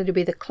is likely to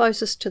be the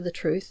closest to the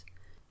truth.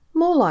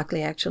 More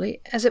likely,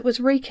 actually, as it was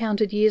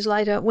recounted years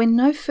later when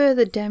no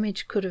further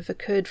damage could have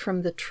occurred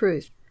from the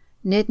truth,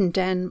 Ned and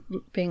Dan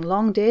being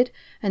long dead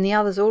and the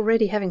others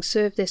already having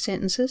served their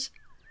sentences.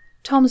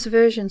 Tom's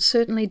version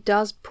certainly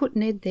does put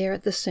Ned there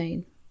at the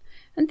scene.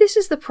 And this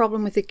is the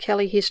problem with the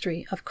Kelly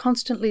history of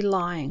constantly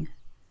lying.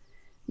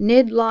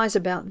 Ned lies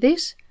about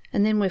this,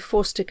 and then we're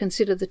forced to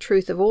consider the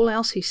truth of all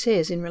else he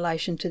says in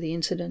relation to the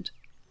incident.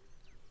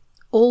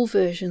 All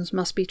versions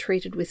must be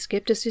treated with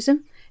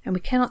scepticism, and we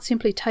cannot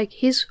simply take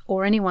his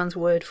or anyone's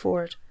word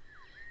for it.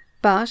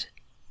 But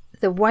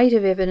the weight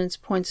of evidence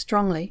points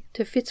strongly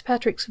to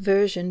Fitzpatrick's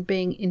version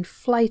being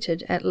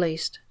inflated at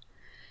least,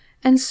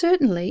 and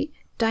certainly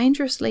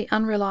dangerously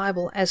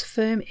unreliable as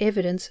firm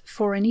evidence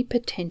for any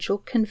potential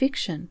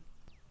conviction.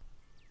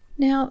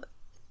 Now,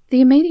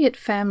 the immediate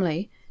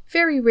family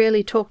very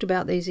rarely talked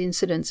about these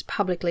incidents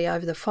publicly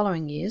over the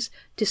following years,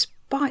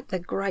 despite the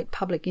great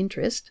public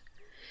interest.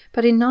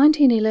 But in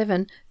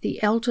 1911,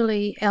 the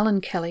elderly Ellen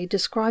Kelly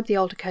described the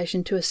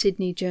altercation to a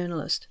Sydney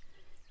journalist,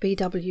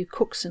 B.W.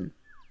 Cookson.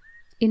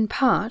 In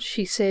part,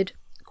 she said,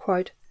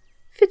 quote,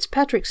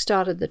 "Fitzpatrick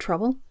started the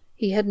trouble.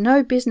 He had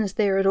no business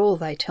there at all,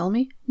 they tell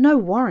me, no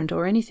warrant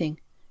or anything.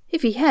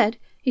 If he had,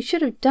 he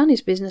should have done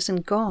his business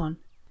and gone.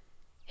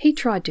 He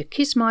tried to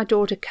kiss my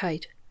daughter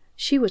Kate.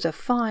 She was a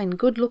fine,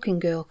 good-looking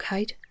girl,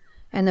 Kate,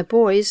 and the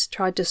boys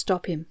tried to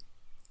stop him.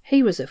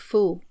 He was a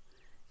fool.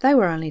 They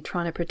were only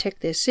trying to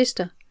protect their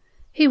sister.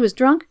 He was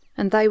drunk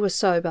and they were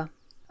sober."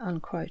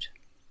 Unquote.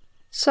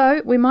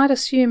 So we might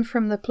assume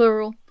from the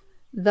plural,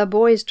 "the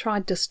boys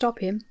tried to stop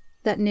him,"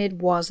 that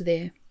Ned was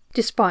there,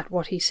 despite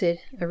what he said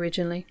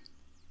originally.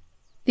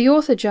 The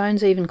author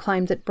Jones even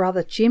claimed that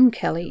brother Jim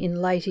Kelly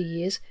in later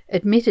years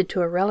admitted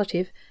to a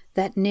relative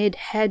that Ned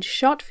had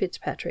shot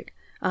Fitzpatrick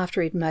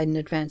after he'd made an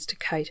advance to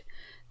Kate,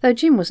 though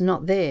Jim was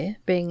not there,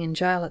 being in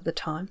jail at the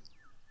time.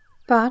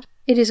 But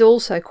it is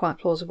also quite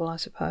plausible, I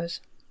suppose.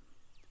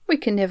 We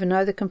can never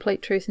know the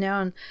complete truth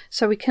now, and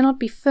so we cannot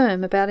be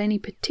firm about any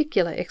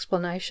particular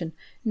explanation,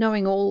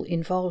 knowing all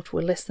involved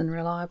were less than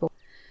reliable.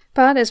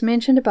 But, as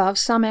mentioned above,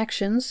 some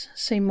actions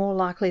seem more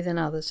likely than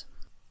others.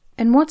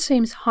 And what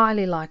seems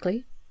highly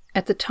likely,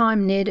 at the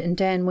time Ned and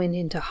Dan went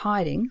into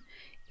hiding,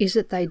 is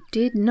that they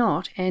did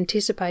not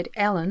anticipate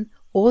Alan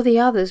or the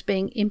others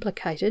being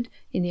implicated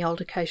in the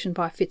altercation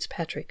by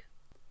Fitzpatrick,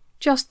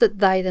 just that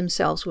they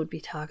themselves would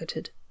be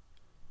targeted.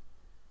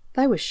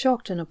 They were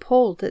shocked and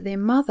appalled that their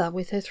mother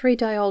with her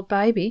 3-day-old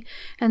baby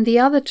and the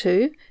other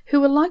two,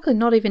 who were likely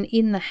not even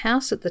in the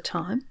house at the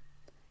time,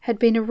 had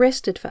been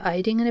arrested for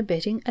aiding and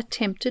abetting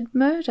attempted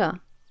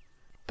murder.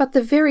 But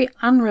the very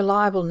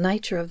unreliable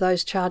nature of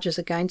those charges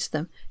against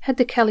them had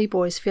the Kelly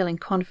boys feeling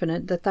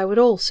confident that they would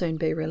all soon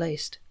be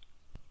released.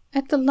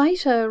 At the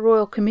later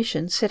Royal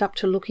Commission set up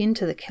to look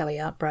into the Kelly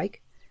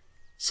outbreak,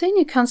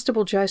 Senior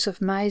Constable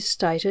Joseph Mays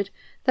stated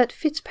that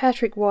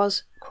Fitzpatrick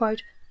was,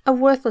 quote, "a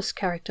worthless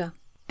character,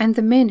 and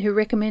the men who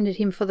recommended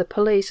him for the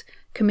police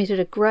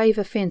committed a grave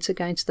offence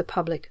against the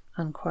public,"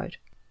 unquote.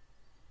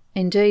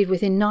 Indeed,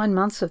 within 9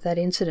 months of that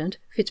incident,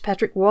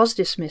 Fitzpatrick was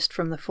dismissed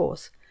from the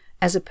force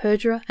as a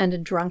perjurer and a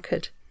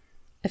drunkard.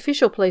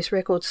 Official police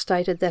records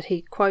stated that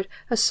he, quote,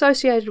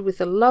 "associated with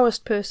the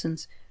lowest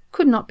persons,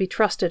 could not be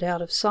trusted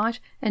out of sight,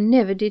 and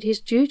never did his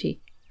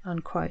duty,"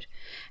 unquote.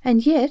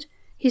 And yet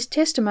his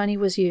testimony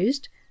was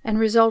used and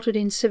resulted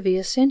in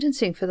severe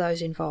sentencing for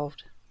those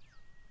involved.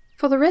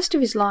 For the rest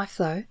of his life,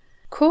 though,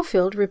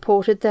 Caulfield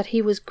reported that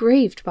he was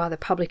grieved by the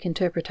public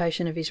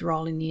interpretation of his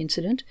role in the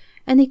incident,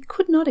 and he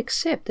could not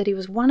accept that he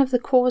was one of the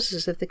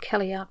causes of the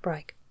Kelly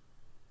outbreak.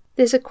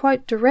 There's a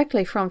quote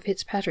directly from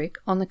Fitzpatrick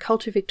on the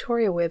Culture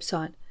Victoria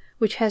website,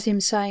 which has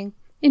him saying,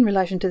 in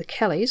relation to the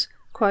Kellys,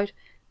 quote,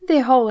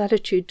 "Their whole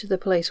attitude to the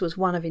police was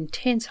one of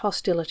intense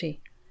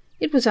hostility.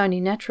 It was only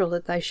natural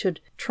that they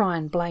should try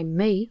and blame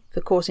me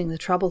for causing the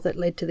trouble that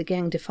led to the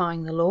gang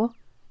defying the law,"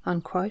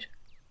 unquote.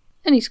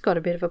 And he's got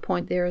a bit of a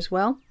point there as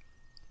well.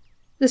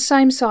 The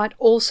same site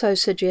also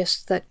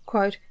suggests that,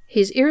 quote,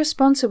 "his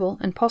irresponsible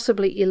and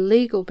possibly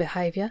illegal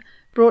behaviour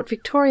brought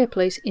Victoria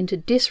Police into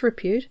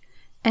disrepute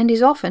and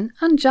is often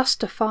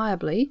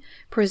unjustifiably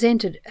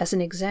presented as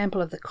an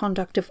example of the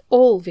conduct of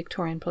all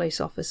Victorian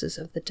police officers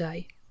of the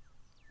day."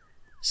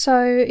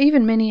 So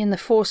even many in the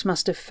force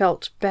must have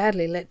felt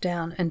badly let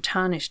down and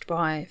tarnished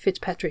by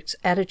Fitzpatrick's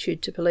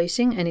attitude to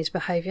policing and his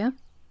behaviour.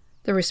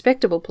 The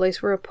respectable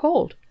police were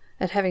appalled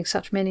at having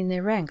such men in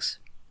their ranks.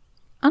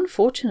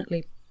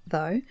 Unfortunately,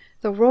 though,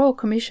 the Royal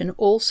Commission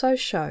also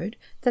showed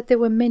that there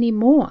were many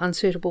more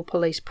unsuitable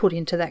police put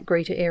into that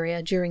Greta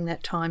area during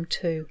that time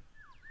too.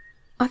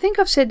 I think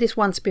I've said this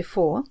once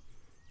before.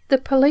 The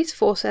police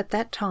force at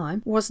that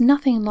time was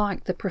nothing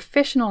like the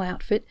professional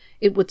outfit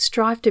it would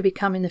strive to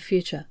become in the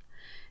future,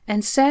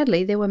 and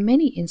sadly there were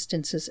many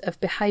instances of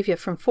behaviour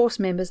from force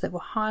members that were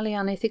highly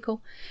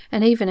unethical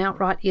and even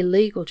outright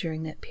illegal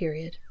during that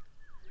period.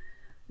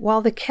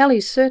 While the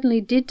Kellys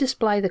certainly did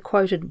display the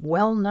quoted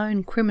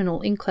well-known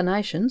criminal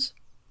inclinations,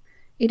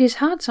 it is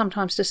hard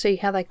sometimes to see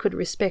how they could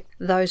respect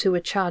those who were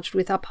charged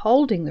with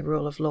upholding the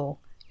rule of law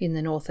in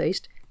the North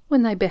East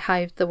when they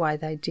behaved the way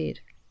they did.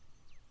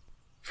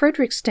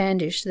 Frederick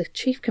Standish, the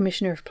Chief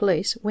Commissioner of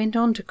Police, went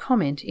on to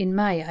comment in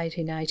May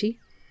 1880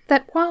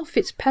 that while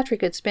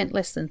Fitzpatrick had spent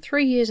less than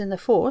 3 years in the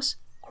force,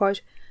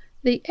 quote,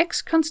 "the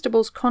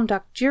ex-constable's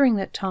conduct during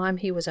that time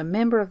he was a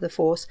member of the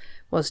force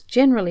was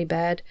generally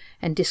bad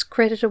and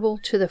discreditable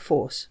to the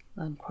force,"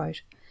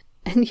 unquote.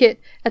 And yet,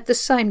 at the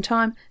same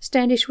time,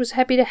 Standish was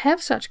happy to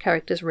have such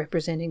characters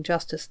representing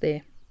justice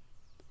there.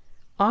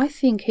 I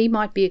think he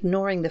might be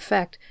ignoring the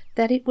fact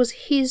that it was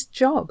his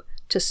job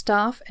to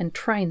staff and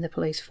train the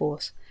police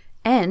force,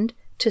 and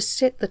to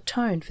set the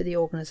tone for the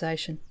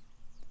organisation.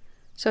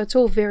 So it's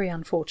all very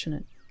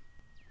unfortunate.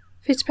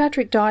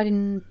 Fitzpatrick died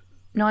in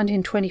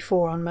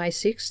 1924 on May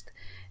 6th,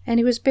 and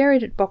he was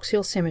buried at Box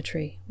Hill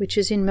Cemetery, which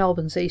is in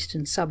Melbourne's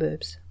eastern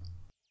suburbs.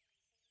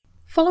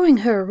 Following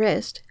her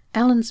arrest,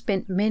 Ellen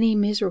spent many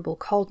miserable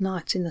cold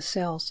nights in the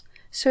cells,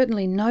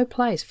 certainly no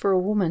place for a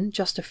woman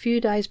just a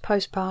few days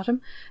postpartum,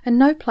 and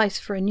no place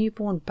for a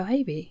newborn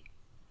baby.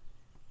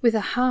 With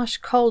a harsh,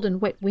 cold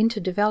and wet winter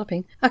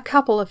developing, a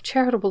couple of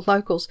charitable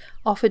locals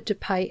offered to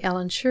pay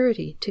Ellen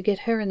surety to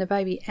get her and the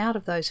baby out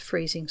of those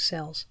freezing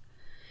cells.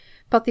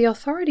 But the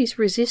authorities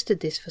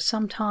resisted this for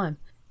some time,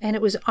 and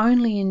it was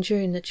only in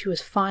June that she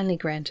was finally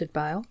granted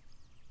bail.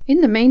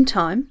 In the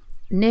meantime,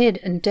 Ned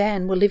and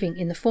Dan were living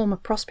in the former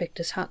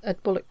prospector's hut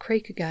at Bullock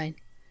Creek again,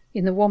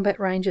 in the Wombat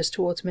Ranges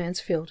towards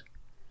Mansfield.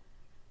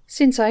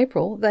 Since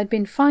April, they'd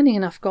been finding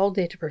enough gold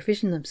there to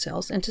provision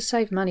themselves and to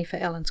save money for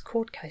Ellen's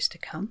court case to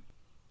come.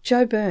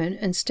 Joe Byrne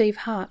and Steve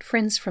Hart,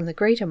 friends from the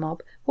Greta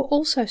mob, were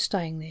also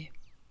staying there,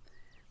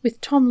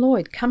 with Tom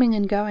Lloyd coming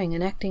and going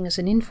and acting as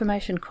an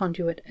information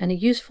conduit and a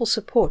useful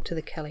support to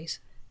the Kellys.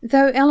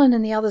 Though Ellen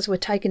and the others were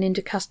taken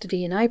into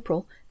custody in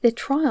April, their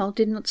trial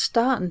did not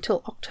start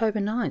until October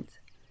 9th.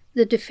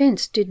 The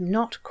defence did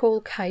not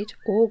call Kate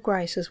or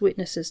Grace as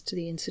witnesses to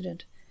the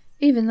incident,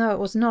 even though it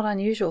was not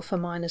unusual for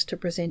minors to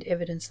present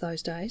evidence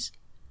those days.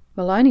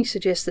 Maloney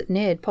suggests that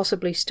Ned,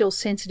 possibly still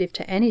sensitive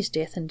to Annie's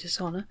death and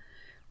dishonour,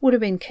 would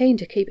have been keen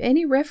to keep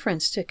any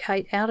reference to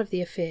Kate out of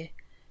the affair,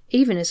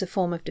 even as a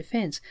form of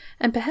defence,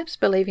 and perhaps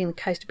believing the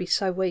case to be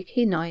so weak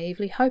he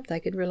naively hoped they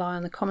could rely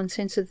on the common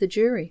sense of the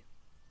jury.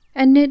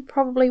 And Ned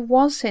probably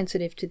was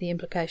sensitive to the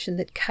implication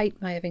that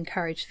Kate may have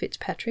encouraged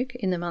Fitzpatrick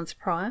in the months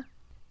prior.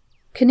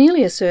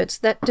 Keneally asserts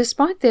that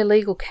despite their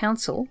legal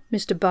counsel,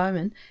 Mr.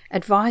 Bowman,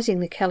 advising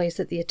the Kellys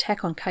that the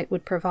attack on Kate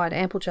would provide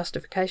ample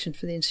justification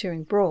for the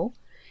ensuing brawl,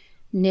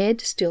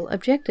 Ned still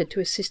objected to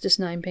his sister's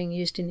name being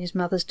used in his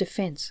mother's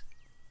defence.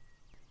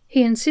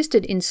 He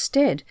insisted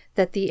instead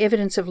that the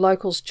evidence of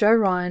locals Joe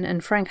Ryan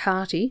and Frank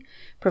Harty,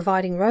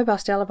 providing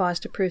robust alibis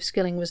to prove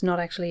Skilling was not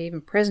actually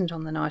even present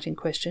on the night in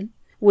question,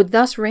 would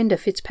thus render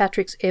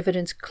Fitzpatrick's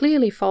evidence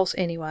clearly false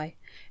anyway,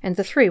 and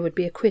the three would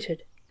be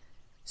acquitted.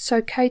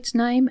 So Kate's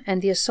name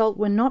and the assault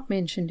were not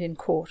mentioned in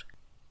court.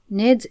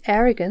 Ned's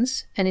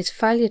arrogance and his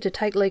failure to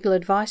take legal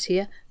advice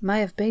here may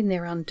have been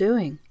their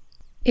undoing.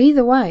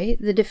 Either way,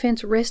 the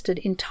defence rested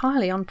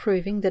entirely on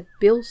proving that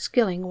Bill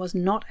Skilling was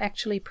not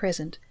actually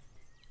present.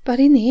 But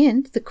in the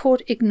end, the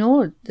court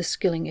ignored the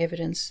Skilling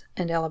evidence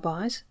and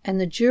alibis, and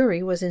the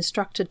jury was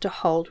instructed to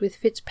hold with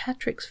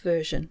Fitzpatrick's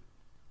version.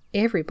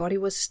 Everybody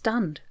was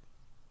stunned.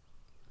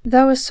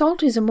 Though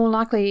assault is a more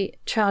likely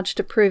charge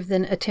to prove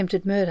than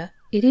attempted murder,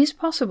 it is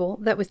possible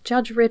that with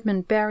Judge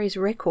Redmond Barry's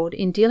record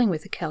in dealing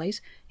with the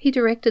Kellys, he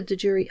directed the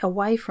jury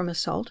away from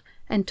assault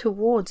and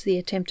towards the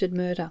attempted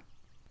murder.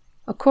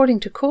 According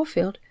to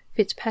Caulfield,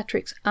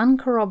 Fitzpatrick's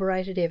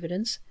uncorroborated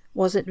evidence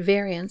was at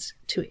variance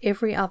to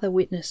every other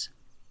witness,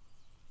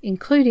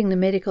 including the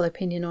medical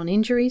opinion on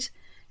injuries,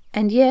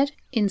 and yet,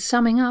 in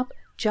summing up,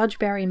 Judge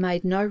Barry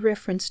made no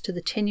reference to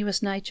the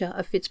tenuous nature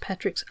of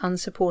Fitzpatrick's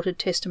unsupported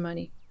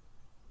testimony.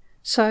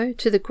 So,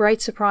 to the great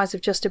surprise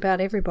of just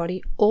about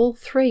everybody, all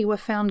three were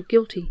found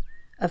guilty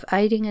of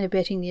aiding and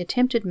abetting the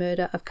attempted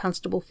murder of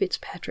Constable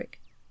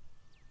Fitzpatrick.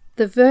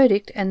 The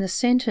verdict and the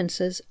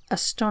sentences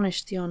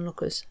astonished the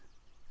onlookers.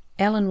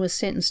 Ellen was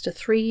sentenced to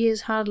 3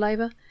 years hard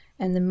labour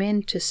and the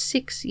men to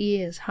 6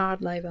 years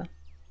hard labour.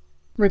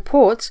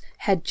 Reports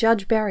had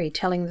Judge Barry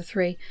telling the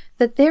three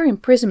that their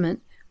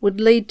imprisonment would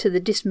lead to the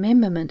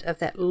dismemberment of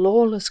that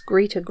lawless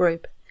Greta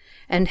group,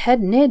 and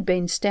had Ned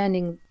been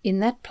standing in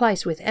that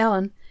place with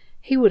Ellen,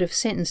 he would have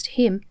sentenced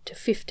him to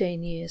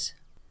 15 years.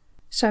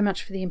 So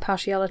much for the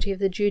impartiality of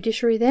the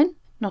judiciary then,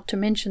 not to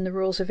mention the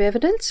rules of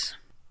evidence.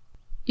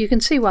 You can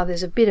see why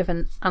there's a bit of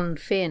an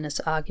unfairness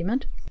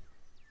argument.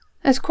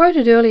 As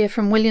quoted earlier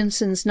from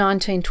Williamson's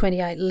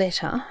 1928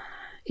 letter,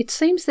 it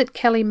seems that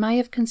Kelly may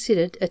have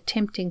considered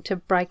attempting to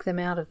break them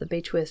out of the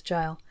Beechworth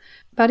jail,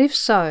 but if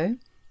so,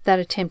 that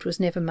attempt was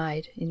never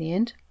made in the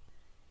end.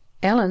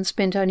 Ellen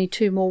spent only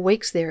 2 more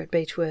weeks there at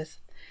Beechworth,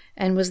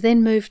 and was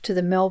then moved to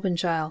the Melbourne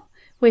jail,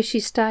 where she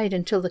stayed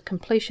until the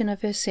completion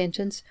of her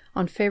sentence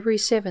on February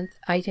 7,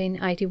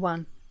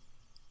 1881.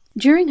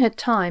 During her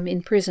time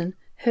in prison,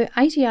 her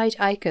 88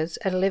 acres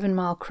at 11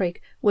 Mile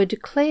Creek were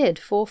declared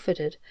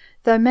forfeited,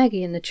 though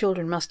Maggie and the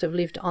children must have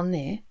lived on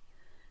there.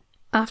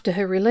 After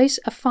her release,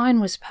 a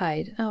fine was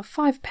paid,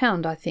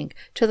 £5 I think,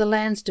 to the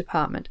Lands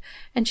Department,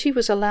 and she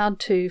was allowed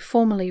to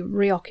formally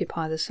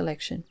reoccupy the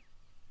selection.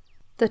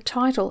 The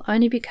title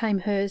only became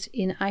hers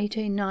in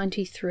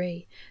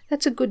 1893.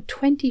 That's a good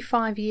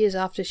 25 years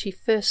after she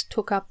first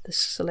took up the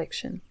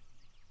selection.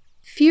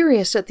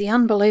 Furious at the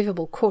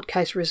unbelievable court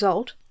case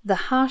result, the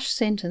harsh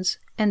sentence,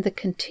 and the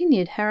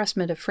continued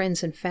harassment of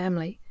friends and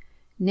family,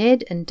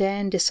 Ned and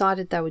Dan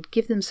decided they would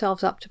give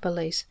themselves up to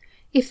police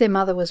if their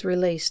mother was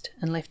released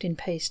and left in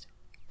peace.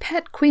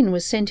 Pat Quinn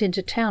was sent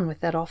into town with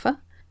that offer,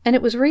 and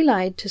it was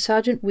relayed to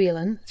Sergeant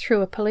Whelan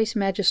through a police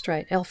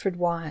magistrate, Alfred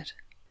Wyatt.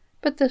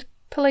 But the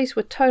police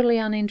were totally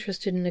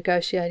uninterested in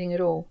negotiating at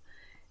all.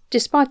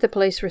 Despite the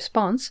police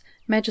response,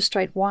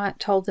 Magistrate Wyatt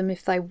told them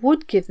if they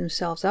would give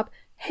themselves up,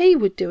 he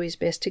would do his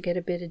best to get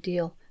a better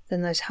deal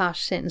than those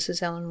harsh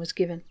sentences Ellen was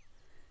given.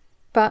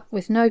 But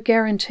with no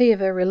guarantee of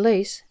her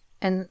release,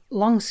 and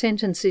long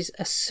sentences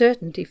a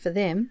certainty for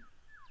them,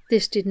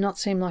 this did not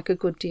seem like a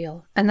good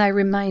deal, and they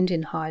remained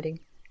in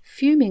hiding,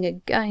 fuming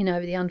again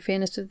over the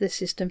unfairness of the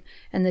system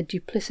and the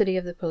duplicity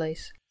of the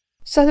police.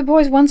 So the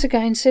boys once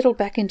again settled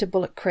back into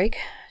Bullock Creek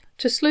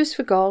to sluice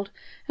for gold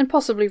and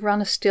possibly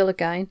run a still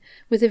again,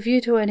 with a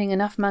view to earning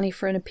enough money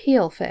for an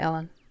appeal for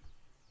Ellen.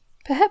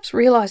 Perhaps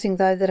realising,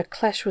 though, that a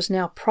clash was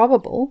now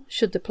probable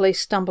should the police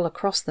stumble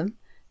across them,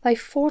 they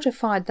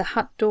fortified the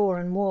hut door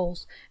and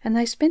walls, and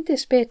they spent their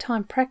spare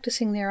time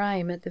practising their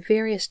aim at the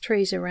various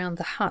trees around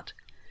the hut,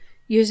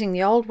 using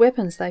the old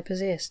weapons they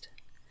possessed.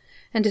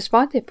 And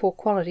despite their poor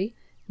quality,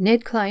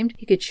 Ned claimed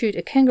he could shoot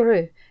a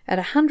kangaroo at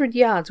 100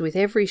 yards with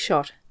every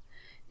shot.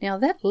 Now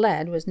that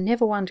lad was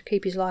never one to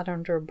keep his light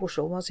under a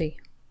bushel, was he?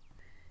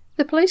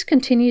 The police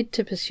continued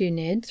to pursue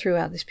Ned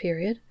throughout this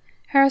period,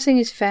 harassing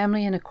his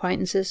family and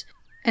acquaintances,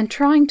 and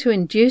trying to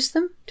induce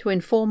them to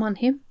inform on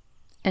him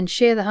and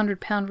share the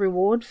 £100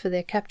 reward for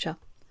their capture.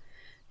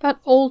 But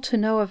all to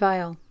no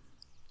avail.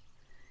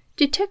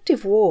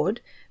 Detective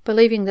Ward,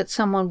 believing that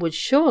someone would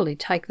surely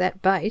take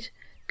that bait,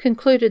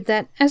 concluded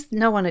that, as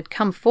no one had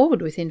come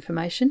forward with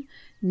information,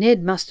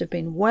 Ned must have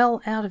been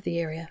well out of the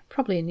area,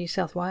 probably in New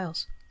South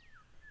Wales.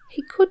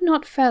 He could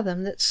not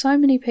fathom that so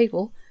many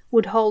people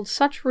would hold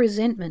such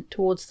resentment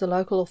towards the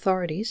local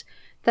authorities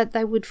that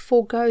they would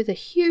forego the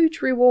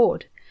huge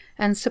reward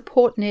and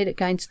support Ned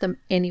against them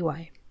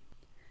anyway.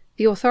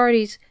 The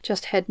authorities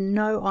just had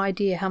no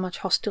idea how much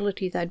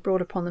hostility they'd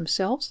brought upon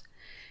themselves,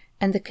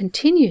 and the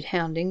continued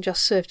hounding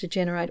just served to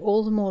generate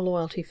all the more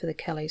loyalty for the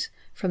Kellys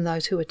from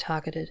those who were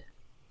targeted.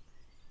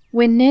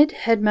 When Ned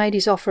had made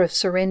his offer of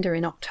surrender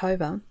in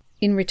October,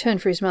 in return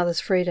for his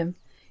mother's freedom,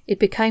 it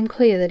became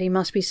clear that he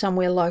must be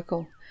somewhere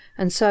local,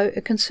 and so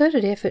a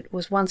concerted effort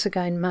was once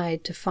again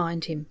made to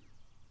find him.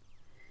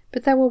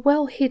 But they were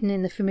well hidden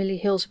in the familiar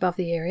hills above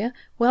the area,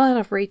 well out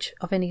of reach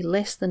of any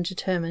less than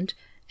determined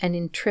and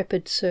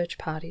intrepid search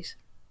parties.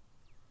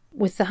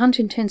 With the hunt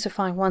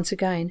intensifying once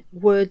again,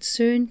 word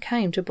soon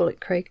came to Bullock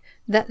Creek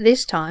that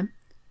this time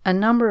a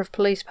number of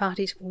police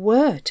parties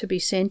were to be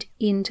sent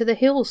into the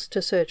hills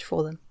to search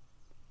for them.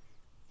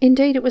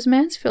 Indeed, it was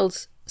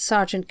Mansfield's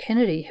Sergeant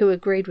Kennedy who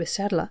agreed with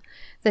Sadler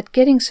that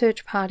getting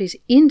search parties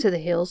into the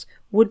hills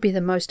would be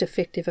the most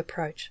effective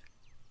approach.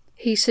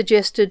 He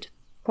suggested,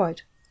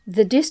 quote,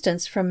 "The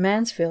distance from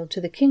Mansfield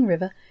to the King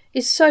River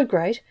is so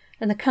great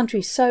and the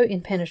country so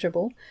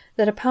impenetrable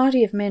that a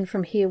party of men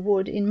from here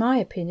would, in my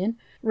opinion,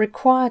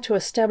 require to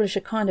establish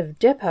a kind of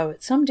depot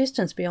at some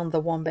distance beyond the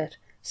Wombat,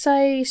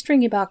 say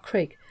Stringybark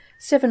Creek,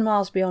 7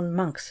 miles beyond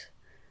Monks.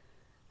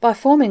 By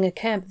forming a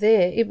camp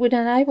there, it would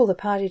enable the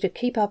party to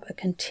keep up a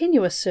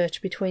continuous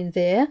search between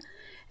there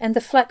and the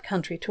flat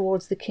country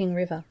towards the King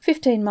River,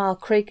 15 Mile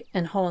Creek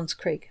and Hollands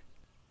Creek.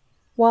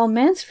 While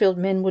Mansfield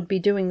men would be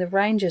doing the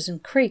ranges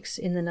and creeks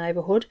in the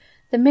neighbourhood,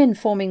 the men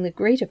forming the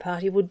Greeter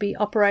party would be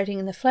operating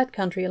in the flat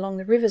country along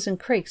the rivers and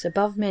creeks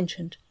above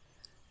mentioned.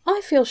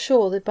 I feel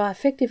sure that by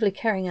effectively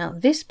carrying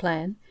out this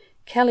plan,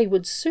 Kelly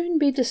would soon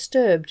be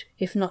disturbed,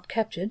 if not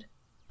captured."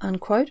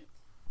 Unquote.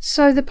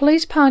 So the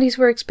police parties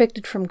were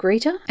expected from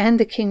Greeter and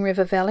the King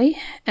River Valley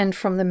and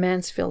from the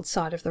Mansfield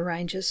side of the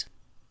ranges.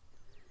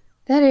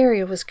 That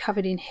area was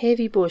covered in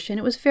heavy bush and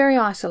it was very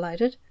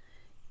isolated.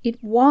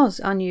 It was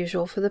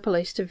unusual for the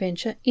police to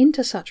venture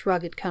into such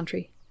rugged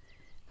country,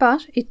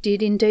 but it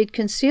did indeed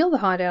conceal the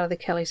hideout of the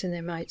Kellys and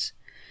their mates,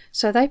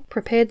 so they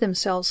prepared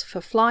themselves for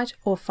flight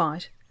or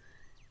fight.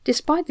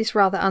 Despite this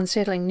rather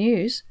unsettling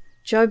news,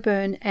 Joe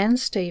Byrne and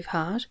Steve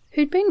Hart,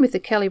 who'd been with the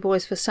Kelly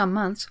boys for some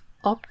months,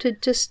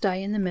 opted to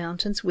stay in the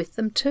mountains with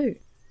them too.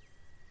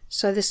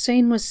 So the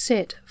scene was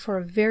set for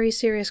a very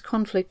serious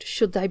conflict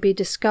should they be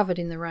discovered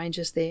in the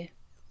ranges there.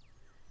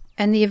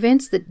 And the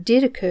events that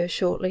did occur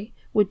shortly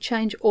would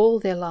change all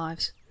their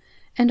lives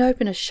and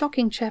open a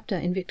shocking chapter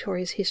in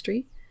Victoria's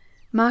history,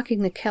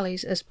 marking the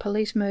Kellys as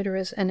police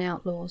murderers and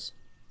outlaws.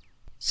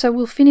 So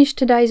we'll finish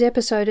today's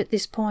episode at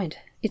this point.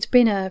 It's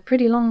been a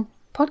pretty long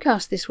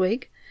podcast this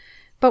week,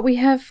 but we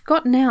have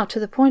got now to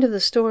the point of the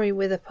story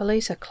where the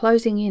police are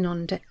closing in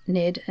on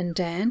Ned and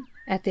Dan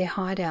at their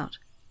hideout.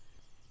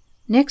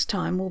 Next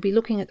time we'll be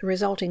looking at the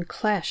resulting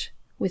clash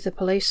with the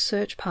police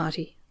search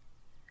party.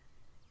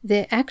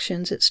 Their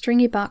actions at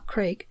Stringybark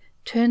Creek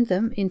turned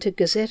them into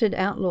gazetted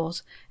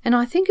outlaws, and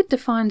I think it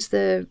defines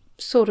the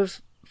sort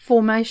of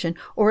formation,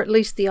 or at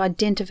least the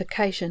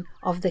identification,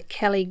 of the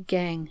Kelly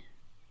gang.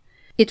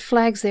 It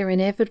flags their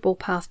inevitable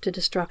path to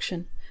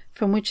destruction,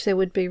 from which there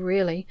would be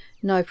really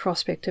no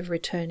prospect of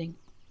returning.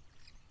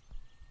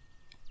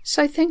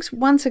 So thanks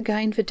once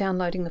again for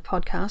downloading the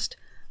podcast.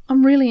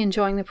 I'm really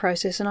enjoying the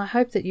process and I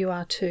hope that you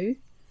are too.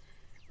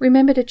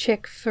 Remember to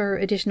check for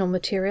additional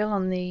material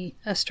on the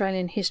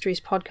Australian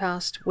Histories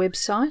Podcast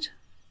website.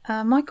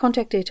 My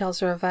contact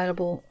details are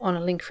available on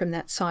a link from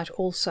that site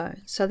also.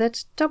 So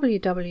that's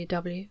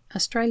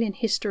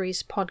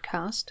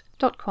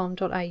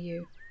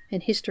www.australianhistoriespodcast.com.au,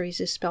 and histories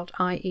is spelt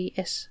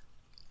IES.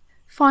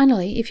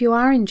 Finally, if you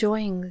are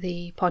enjoying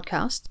the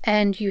podcast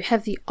and you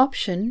have the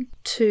option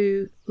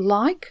to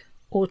like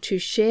or to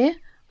share,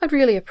 I'd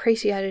really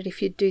appreciate it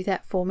if you'd do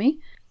that for me.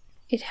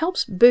 It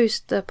helps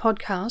boost the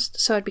podcast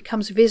so it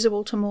becomes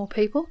visible to more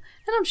people,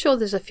 and I'm sure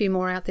there's a few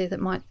more out there that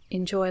might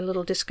enjoy a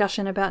little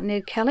discussion about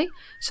Ned Kelly,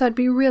 so it'd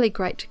be really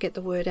great to get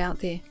the word out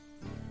there.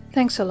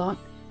 Thanks a lot,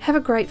 have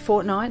a great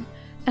fortnight,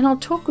 and I'll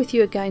talk with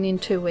you again in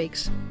 2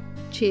 weeks.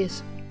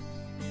 Cheers.